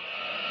assignment.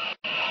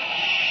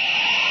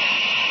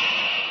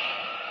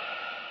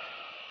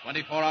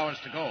 24 hours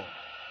to go.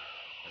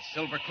 The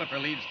Silver Clipper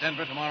leaves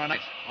Denver tomorrow night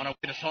on her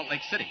way to Salt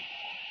Lake City.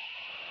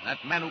 And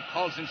that man who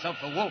calls himself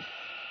the Wolf,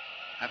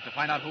 have to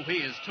find out who he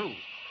is, too.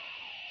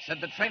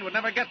 Said the train would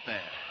never get there.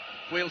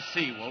 We'll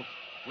see, Wolf.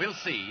 We'll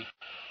see.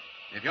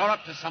 If you're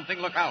up to something,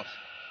 look out.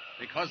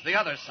 Because the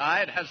other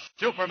side has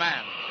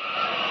Superman.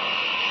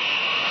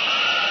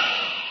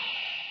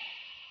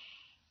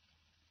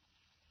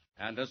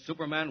 And as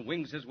Superman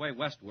wings his way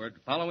westward,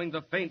 following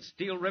the faint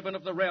steel ribbon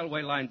of the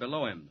railway line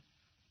below him,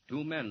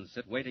 two men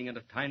sit waiting in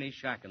a tiny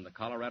shack in the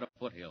Colorado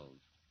foothills.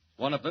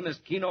 One of them is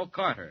Keno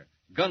Carter,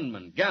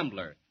 gunman,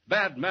 gambler,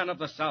 bad man of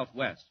the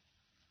Southwest.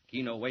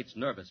 Keno waits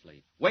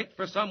nervously, waits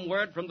for some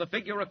word from the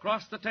figure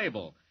across the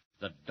table,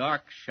 the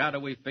dark,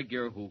 shadowy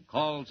figure who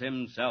calls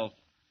himself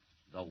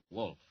the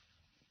Wolf.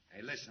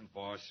 Hey, listen,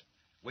 boss.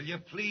 Will you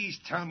please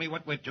tell me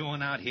what we're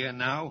doing out here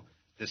now?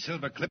 The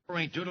Silver Clipper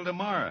ain't due till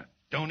tomorrow.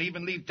 Don't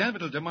even leave Denver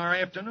till tomorrow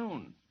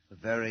afternoon.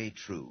 Very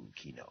true,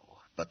 Keno.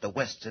 But the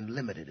Western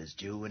Limited is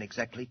due in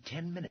exactly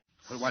 10 minutes.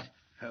 Well,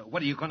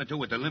 what are you going to do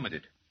with the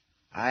Limited?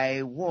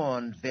 I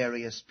warned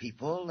various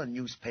people and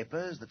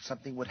newspapers that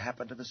something would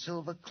happen to the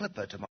Silver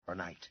Clipper tomorrow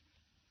night.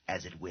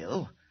 As it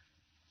will.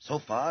 So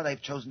far,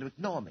 they've chosen to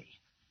ignore me.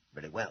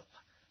 Very well.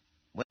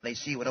 When they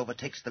see what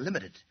overtakes the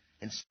Limited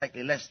in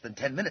slightly less than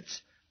 10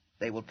 minutes,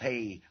 they will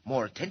pay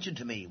more attention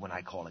to me when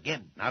I call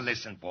again. Now,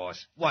 listen,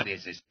 boss. What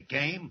is this, a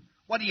game?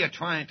 What are you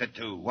trying to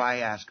do? Why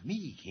ask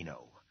me,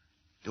 Keno?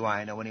 Do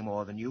I know any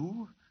more than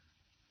you?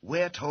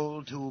 We're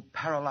told to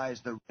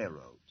paralyze the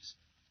railroads.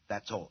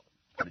 That's all.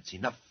 But it's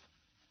enough.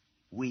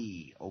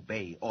 We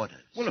obey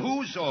orders. Well,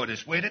 whose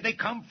orders? Where did they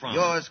come from?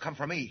 Yours come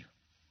from me.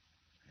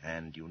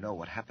 And you know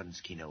what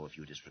happens, Kino, if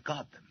you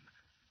disregard them.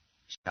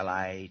 Shall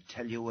I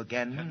tell you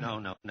again?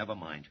 No, never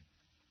mind.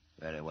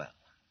 Very well.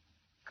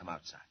 Come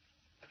outside.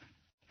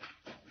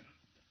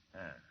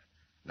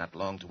 Not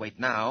long to wait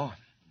now.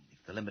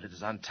 If the Limited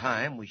is on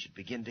time, we should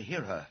begin to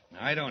hear her.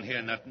 I don't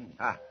hear nothing.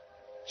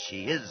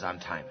 She is on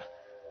time.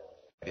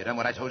 Have you done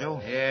what I told you?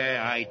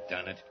 Yeah, I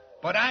done it.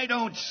 But I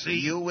don't see...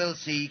 You will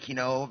see,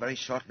 Kino, very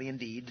shortly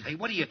indeed. Hey,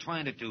 what are you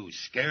trying to do?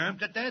 Scare him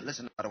to death?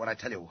 Listen to what I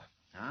tell you.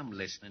 I'm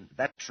listening.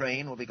 That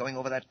train will be going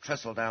over that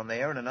trestle down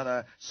there in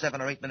another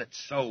 7 or 8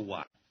 minutes. So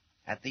what?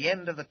 At the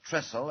end of the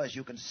trestle, as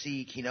you can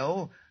see,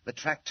 Kino, the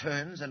track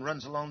turns and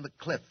runs along the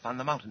cliff on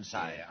the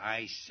mountainside. Yeah,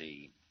 I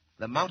see.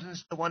 The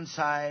mountains to one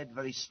side,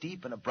 very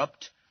steep and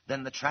abrupt,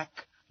 then the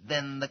track,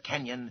 then the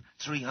canyon,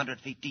 300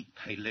 feet deep.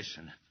 Hey,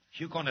 listen.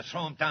 You going to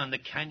throw him down the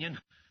canyon?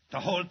 The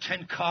whole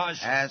 10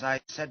 cars? As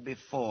I said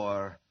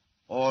before,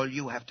 all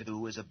you have to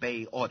do is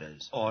obey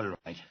orders. All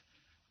right.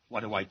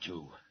 What do I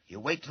do? You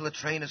wait till the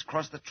train has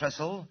crossed the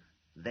trestle,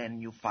 then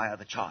you fire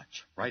the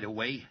charge. Right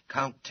away?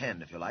 Count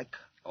 10, if you like.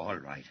 All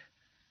right.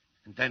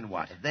 And then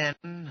what?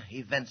 Then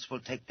events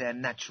will take their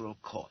natural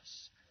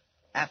course.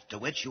 After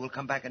which you will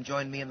come back and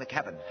join me in the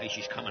cabin. Hey,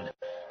 she's coming.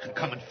 I'm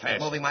coming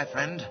fast. Moving, my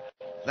friend.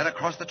 Let her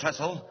cross the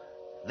trestle.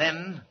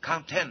 Then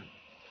count 10.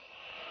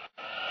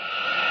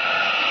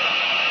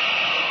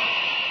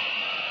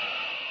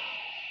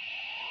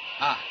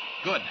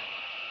 Good.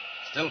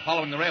 Still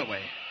following the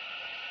railway.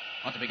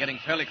 Ought to be getting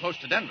fairly close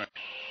to Denver.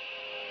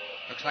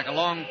 Looks like a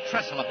long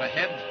trestle up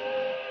ahead.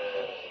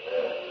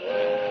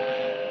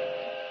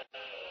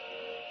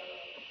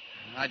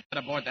 I'd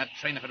get aboard that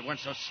train if it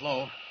weren't so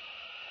slow.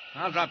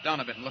 I'll drop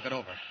down a bit and look it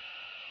over.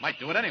 Might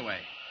do it anyway.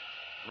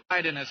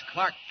 Ride in as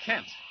Clark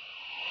Kent.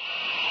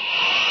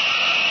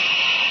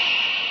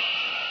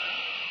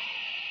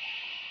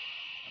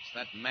 What's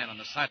that man on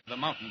the side of the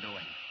mountain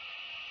doing?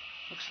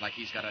 Looks like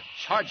he's got a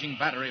charging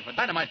battery for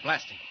dynamite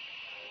blasting.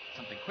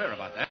 Something queer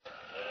about that.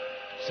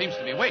 Seems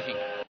to be waiting.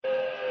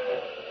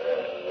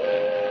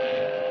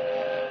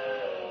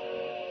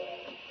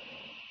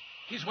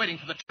 He's waiting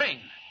for the train.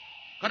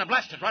 Gonna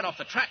blast it right off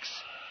the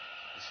tracks.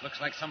 This looks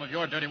like some of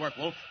your dirty work,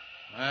 Wolf.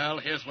 Well,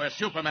 here's where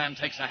Superman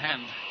takes a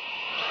hand.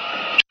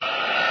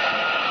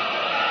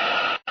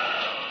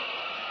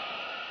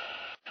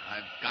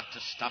 I've got to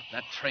stop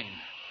that train.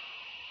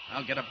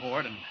 I'll get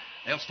aboard, and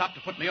they'll stop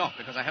to put me off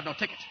because I have no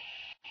ticket.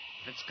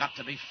 But it's got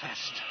to be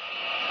fast.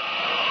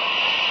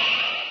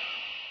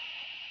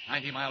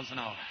 90 miles an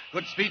hour.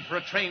 Good speed for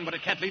a train, but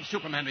it can't leave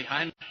Superman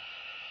behind.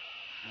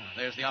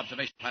 There's the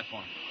observation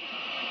platform.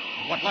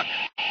 What luck.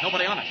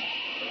 Nobody on it.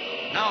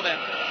 Now then.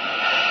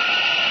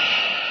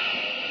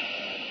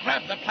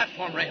 Grab the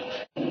platform rail.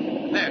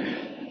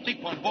 There.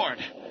 Leap on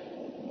board.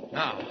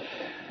 Now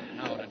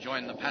to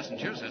join the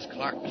passengers is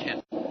Clark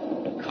Kent,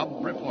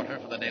 cub reporter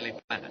for the Daily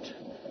Planet.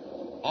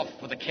 Off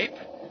with the cape,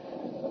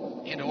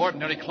 into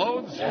ordinary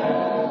clothes,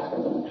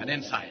 and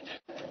inside.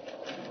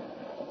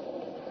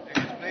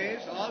 Tickets, please.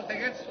 All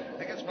tickets.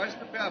 Tickets first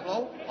at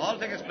Pueblo. All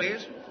tickets,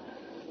 please.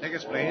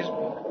 Tickets, please.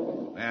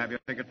 May I have your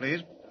ticket,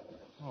 please?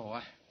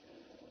 Oh,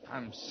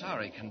 I'm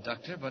sorry,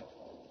 conductor, but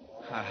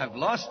I've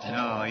lost it.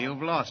 No,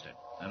 you've lost it.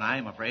 And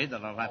I'm afraid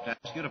that I'll have to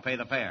ask you to pay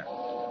the fare.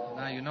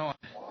 Now, you know,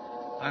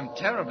 I'm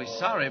terribly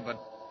sorry,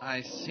 but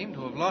I seem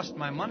to have lost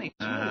my money,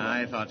 too.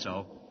 I thought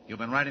so. You've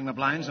been riding the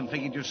blinds and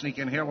figured you'd sneak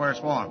in here where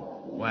it's warm.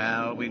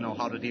 Well, we know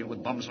how to deal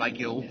with bums like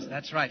you. Yes,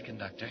 that's right,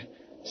 conductor.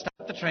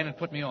 Stop the train and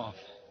put me off.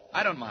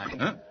 I don't mind.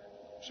 Huh?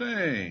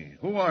 Say,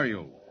 who are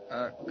you?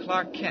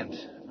 Clark Kent,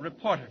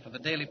 reporter for the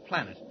Daily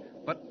Planet.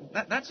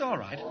 But that's all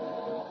right.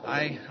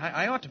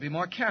 I ought to be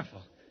more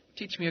careful.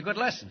 Teach me a good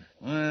lesson.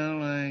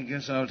 Well, I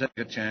guess I'll take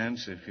a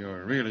chance if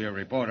you're really a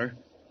reporter.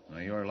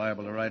 You're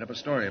liable to write up a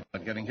story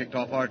about getting kicked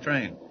off our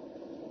train.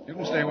 You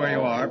can stay where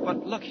you are.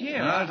 But look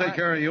here. I'll take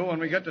care of you when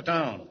we get to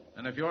town.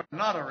 And if you're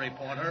not a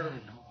reporter...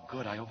 No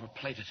good. I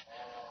overplayed it.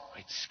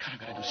 Great Scott, I've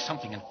got to do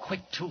something, and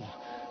quick, too.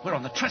 We're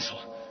on the trestle.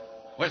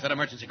 Where's that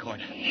emergency cord?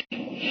 Hey,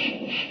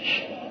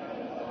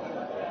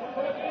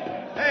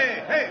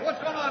 what's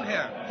going on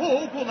here?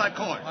 Who pulled that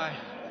cord?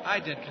 I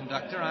did,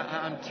 conductor.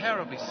 I'm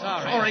terribly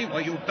sorry. Sorry?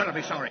 Well, you better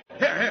be sorry.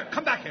 Here,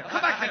 come back here.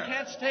 Come back here. I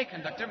can't stay,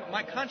 conductor.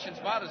 My conscience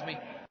bothers me.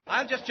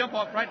 I'll just jump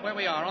off right where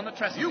we are on the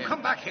trestle. You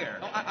come back here.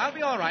 No, I'll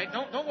be all right.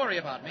 Don't worry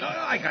about me. No,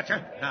 I got you.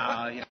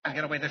 No, you can't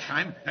get away this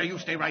time. Now, you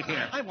stay right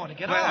here. I want to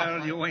get off.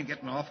 Well, you ain't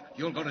getting off.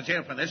 You'll go to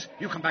jail for this.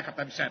 You come back up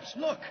them steps.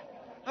 Look,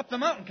 up the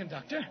mountain,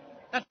 conductor.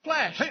 That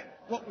flash. Hey,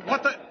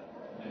 what the...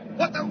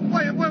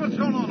 What's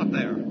going on up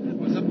there? It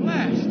was a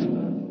blast.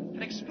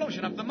 An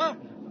explosion up the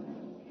mountain.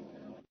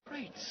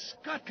 Great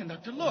Scott,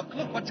 conductor, look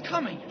what's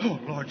coming. Oh,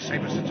 Lord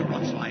save us, it's a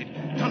rock slide.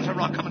 Tons of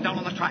rock coming down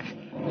on the track.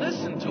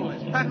 Listen to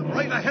it. And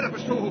right ahead of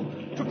us, too.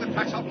 Took the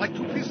tracks out like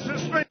two pieces of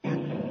string.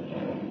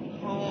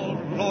 Oh,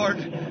 Lord.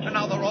 And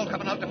now they're all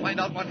coming out to find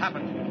out what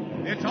happened.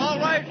 It's all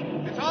right.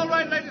 It's all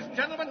right, ladies and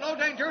gentlemen. No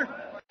danger.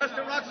 Just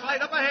a rock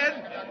slide up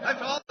ahead.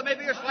 That's all. There may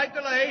be a slight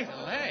delay.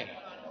 Delay?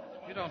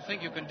 You don't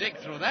think you can dig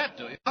through that,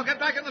 do you? Now get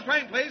back in the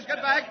train, please.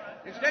 Get back.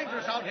 It's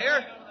dangerous out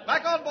here.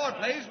 Back on board,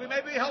 please. We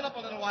may be held up a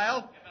little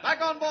while.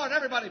 Back on board,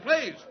 everybody,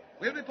 please.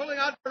 We'll be pulling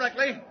out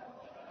directly.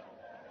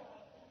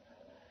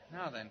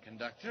 Now then,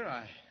 conductor,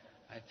 I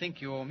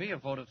think you owe me a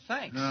vote of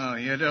thanks. Oh,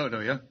 you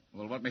do you?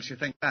 Well, what makes you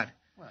think that?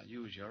 Well,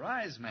 use your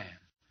eyes, man.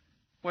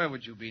 Where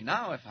would you be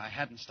now if I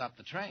hadn't stopped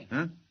the train?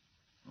 Huh?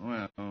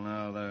 Well,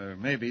 now, there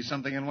may be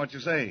something in what you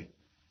say.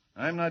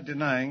 I'm not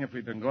denying if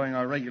we'd been going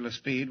our regular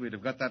speed, we'd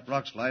have got that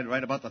rock slide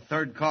right about the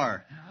third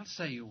car. I'll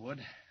say you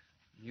would.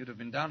 You'd have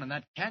been down in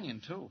that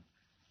canyon, too.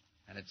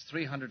 And it's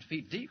 300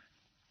 feet deep.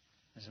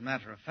 As a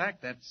matter of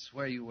fact, that's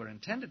where you were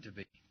intended to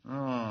be.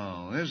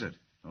 Oh, is it?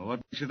 Well,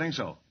 what makes you think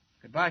so?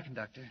 Goodbye,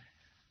 conductor.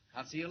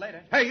 I'll see you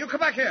later. Hey, you come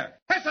back here.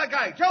 Catch that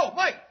guy. Joe,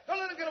 Mike, don't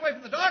let him get away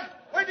from the dark.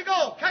 Where'd you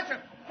go? Catch him.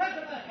 Catch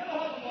him, man. Get a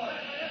hold of him, boy.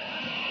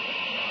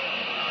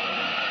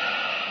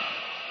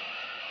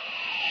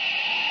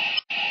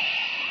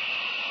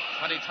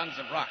 20 tons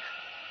of rock.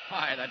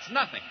 Why, that's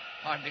nothing.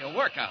 Hardly a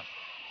workout.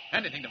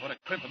 Anything to put a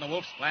crimp in the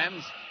Wolf's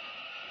plans.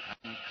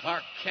 And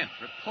Clark Kent,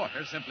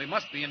 reporter, simply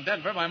must be in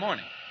Denver by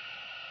morning.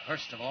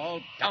 First of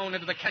all, down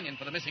into the canyon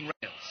for the missing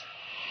rails.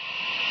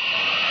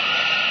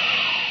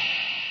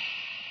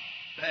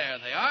 There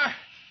they are.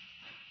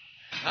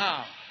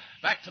 Now,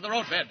 back to the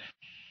roadbed.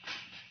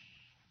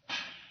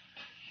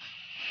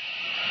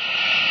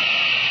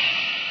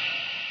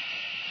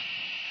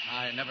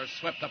 I never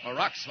swept up a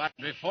rock slide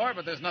before,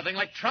 but there's nothing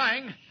like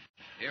trying.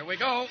 Here we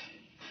go.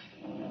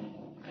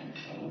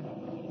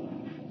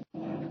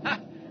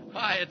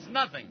 Why, it's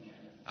nothing.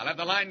 I'll have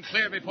the line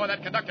clear before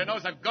that conductor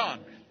knows I've gone.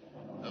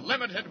 The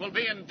Limited will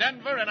be in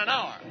Denver in an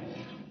hour.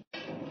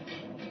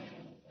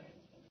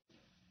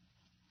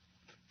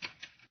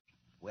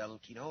 Well,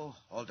 Kino,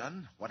 all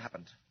done? What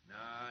happened? No,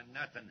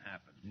 nothing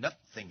happened.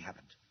 Nothing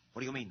happened.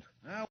 What do you mean?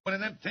 One of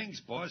them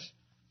things, boss.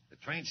 The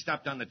train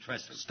stopped on the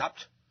trestle.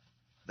 Stopped?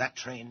 That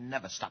train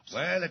never stops.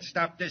 Well, it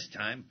stopped this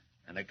time,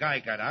 and a guy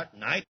got out,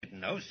 and I didn't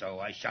know, so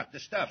I shot the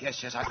stuff.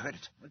 Yes, I heard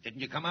it. Well,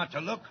 didn't you come out to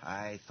look?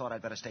 I thought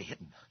I'd better stay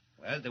hidden.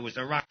 Well, there was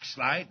a rock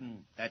slide,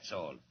 and that's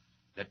all.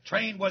 The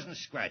train wasn't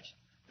scratched.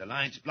 The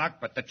line's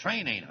blocked, but the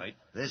train ain't hurt.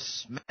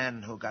 This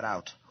man who got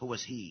out, who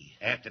was he?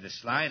 After the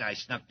slide, I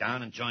snuck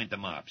down and joined the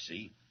mob,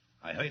 see?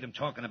 I heard him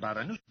talking about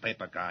a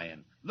newspaper guy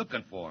and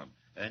looking for him.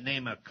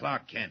 Name of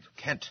Clark Kent.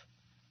 Kent?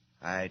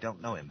 I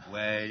don't know him.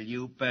 Well,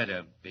 you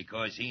better,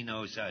 because he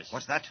knows us.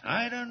 What's that?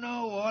 I don't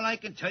know. All I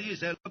can tell you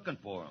is they're looking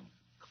for him.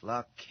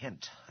 Clark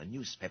Kent, a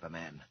newspaper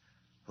man,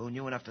 who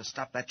knew enough to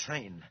stop that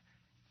train.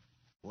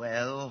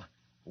 Well,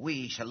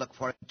 we shall look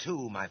for him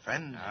too, my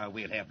friend.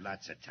 We'll have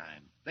lots of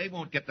time. They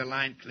won't get the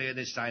line clear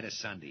this side of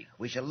Sunday.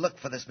 We shall look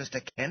for this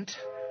Mr. Kent,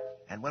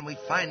 and when we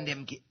find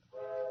him...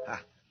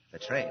 the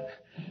train.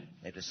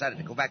 They've decided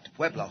to go back to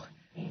Pueblo.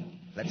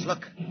 Let's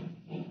look.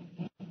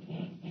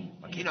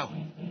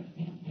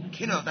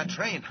 Kino, that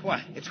train.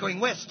 What? It's going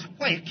west.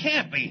 Why, it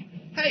can't be.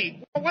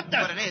 Hey, what the...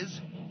 But it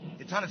is.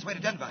 It's on its way to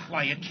Denver.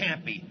 Why, it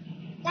can't be.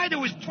 Why, there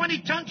was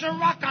 20 tons of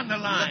rock on the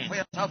line. Look for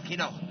yourself,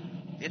 Kino.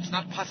 It's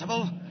not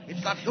possible.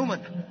 It's not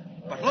human.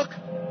 But look.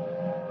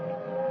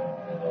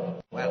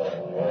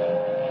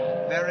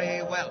 Well,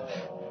 very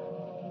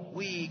well.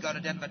 We go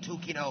to Denver too,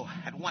 Kino,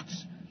 at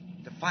once,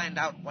 to find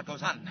out what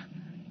goes on,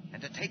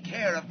 and to take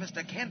care of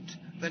Mr. Kent,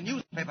 the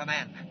newspaper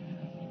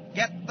man.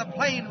 Get the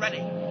plane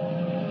ready.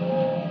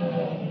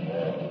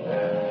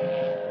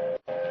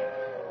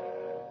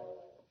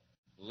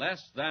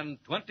 Less than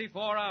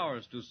 24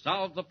 hours to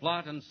solve the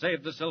plot and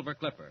save the Silver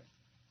Clipper.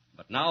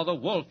 But now the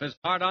Wolf is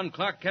hard on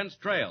Clark Kent's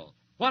trail.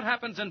 What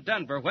happens in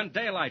Denver when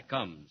daylight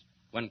comes?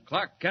 When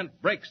Clark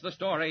Kent breaks the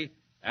story,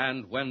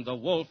 and when the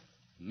Wolf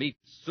meets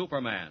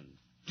Superman.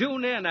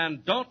 Tune in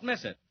and don't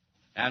miss it.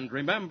 And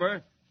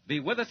remember, be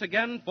with us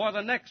again for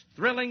the next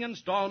thrilling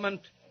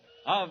installment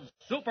of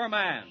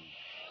Superman.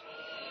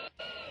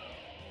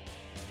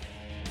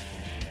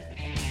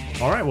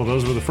 All right, well,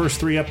 those were the first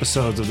 3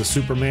 episodes of the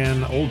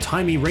Superman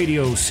old-timey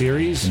radio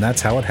series. And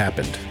that's how it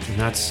happened. And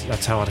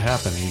that's how it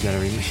happened. You got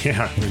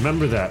to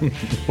remember that.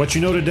 What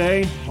you know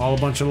today, all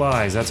a bunch of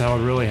lies. That's how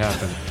it really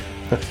happened.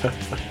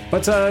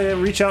 But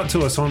reach out to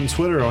us on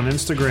Twitter, on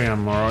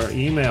Instagram, or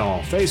email,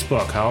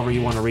 Facebook, however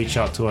you want to reach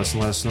out to us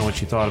and let us know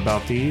what you thought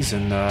about these.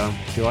 And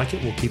if you like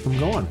it, we'll keep them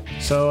going.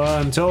 So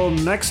until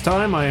next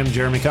time, I am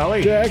Jeremy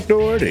Colley. Jack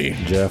Doherty.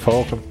 Jeff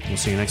Holcomb. We'll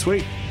see you next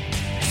week.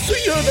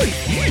 See you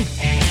next week.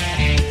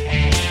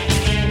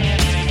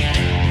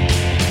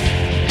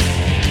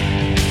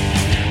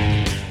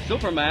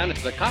 Superman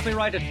is a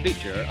copyrighted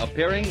feature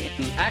appearing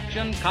in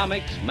Action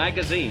Comics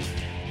magazine.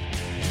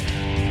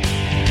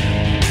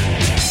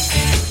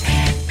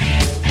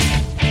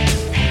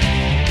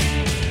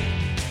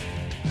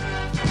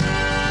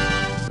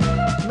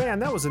 Man,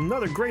 that was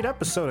another great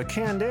episode of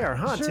Canned Air,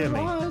 huh, Sure Timmy?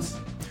 was.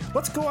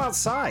 Let's go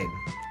outside.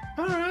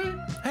 All right.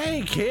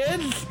 Hey,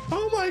 kids.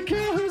 Oh, my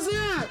God, who's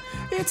that?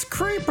 It's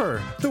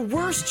Creeper, the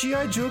worst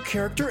G.I. Joe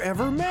character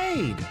ever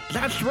made.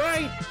 That's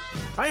right.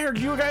 I heard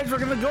you guys were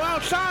going to go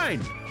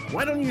outside.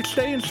 Why don't you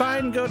stay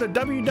inside and go to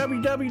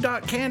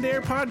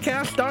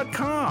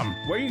www.cannedairpodcast.com,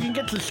 where you can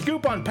get the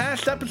scoop on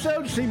past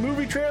episodes, see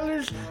movie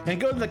trailers, and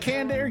go to the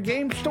Canned Air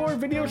game store,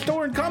 video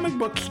store, and comic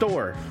book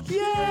store.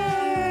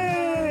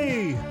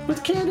 Yay!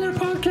 With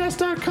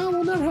CannedAirPodcast.com,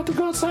 we'll never have to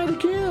go outside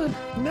again.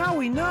 Now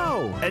we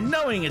know, and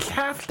knowing is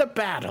half the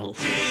battle.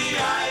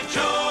 G.I.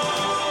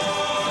 Joe!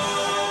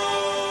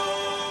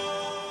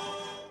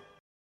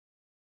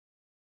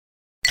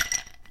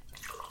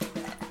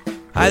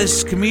 Hi, this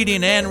is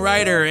comedian and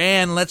writer,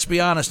 and let's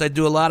be honest, I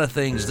do a lot of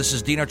things. This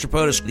is Dino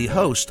Tripodis, the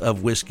host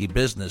of Whiskey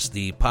Business,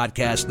 the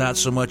podcast not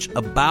so much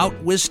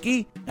about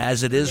whiskey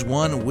as it is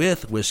one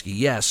with whiskey.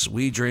 Yes,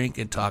 we drink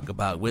and talk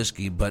about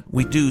whiskey, but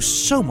we do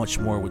so much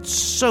more with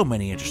so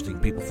many interesting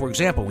people. For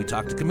example, we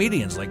talk to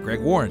comedians like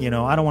Greg Warren. You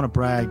know, I don't want to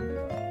brag,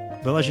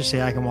 but let's just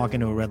say I can walk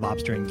into a Red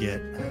Lobster and get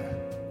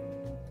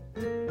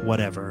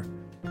whatever.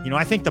 You know,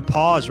 I think the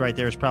pause right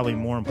there is probably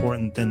more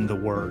important than the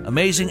word.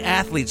 Amazing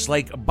athletes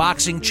like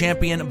boxing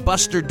champion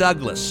Buster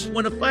Douglas.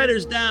 When a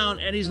fighter's down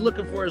and he's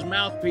looking for his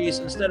mouthpiece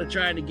instead of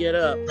trying to get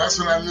up. That's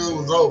when I knew it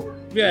was over.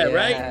 Yeah,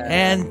 right?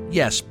 And,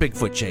 yes,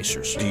 Bigfoot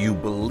chasers. Do you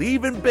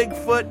believe in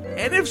Bigfoot?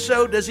 And if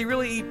so, does he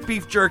really eat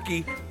beef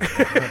jerky?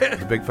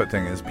 The Bigfoot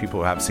thing is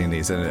people have seen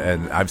these,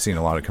 and I've seen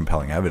a lot of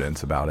compelling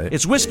evidence about it.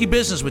 It's Whiskey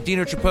Business with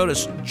Dino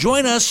Tripodis.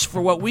 Join us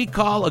for what we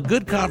call a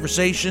good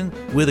conversation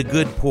with a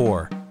good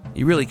pour.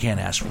 You really can't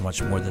ask for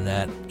much more than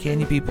that, can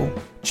you, people?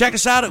 Check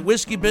us out at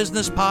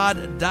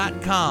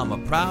whiskeybusinesspod.com, a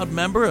proud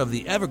member of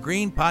the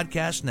Evergreen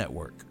Podcast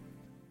Network.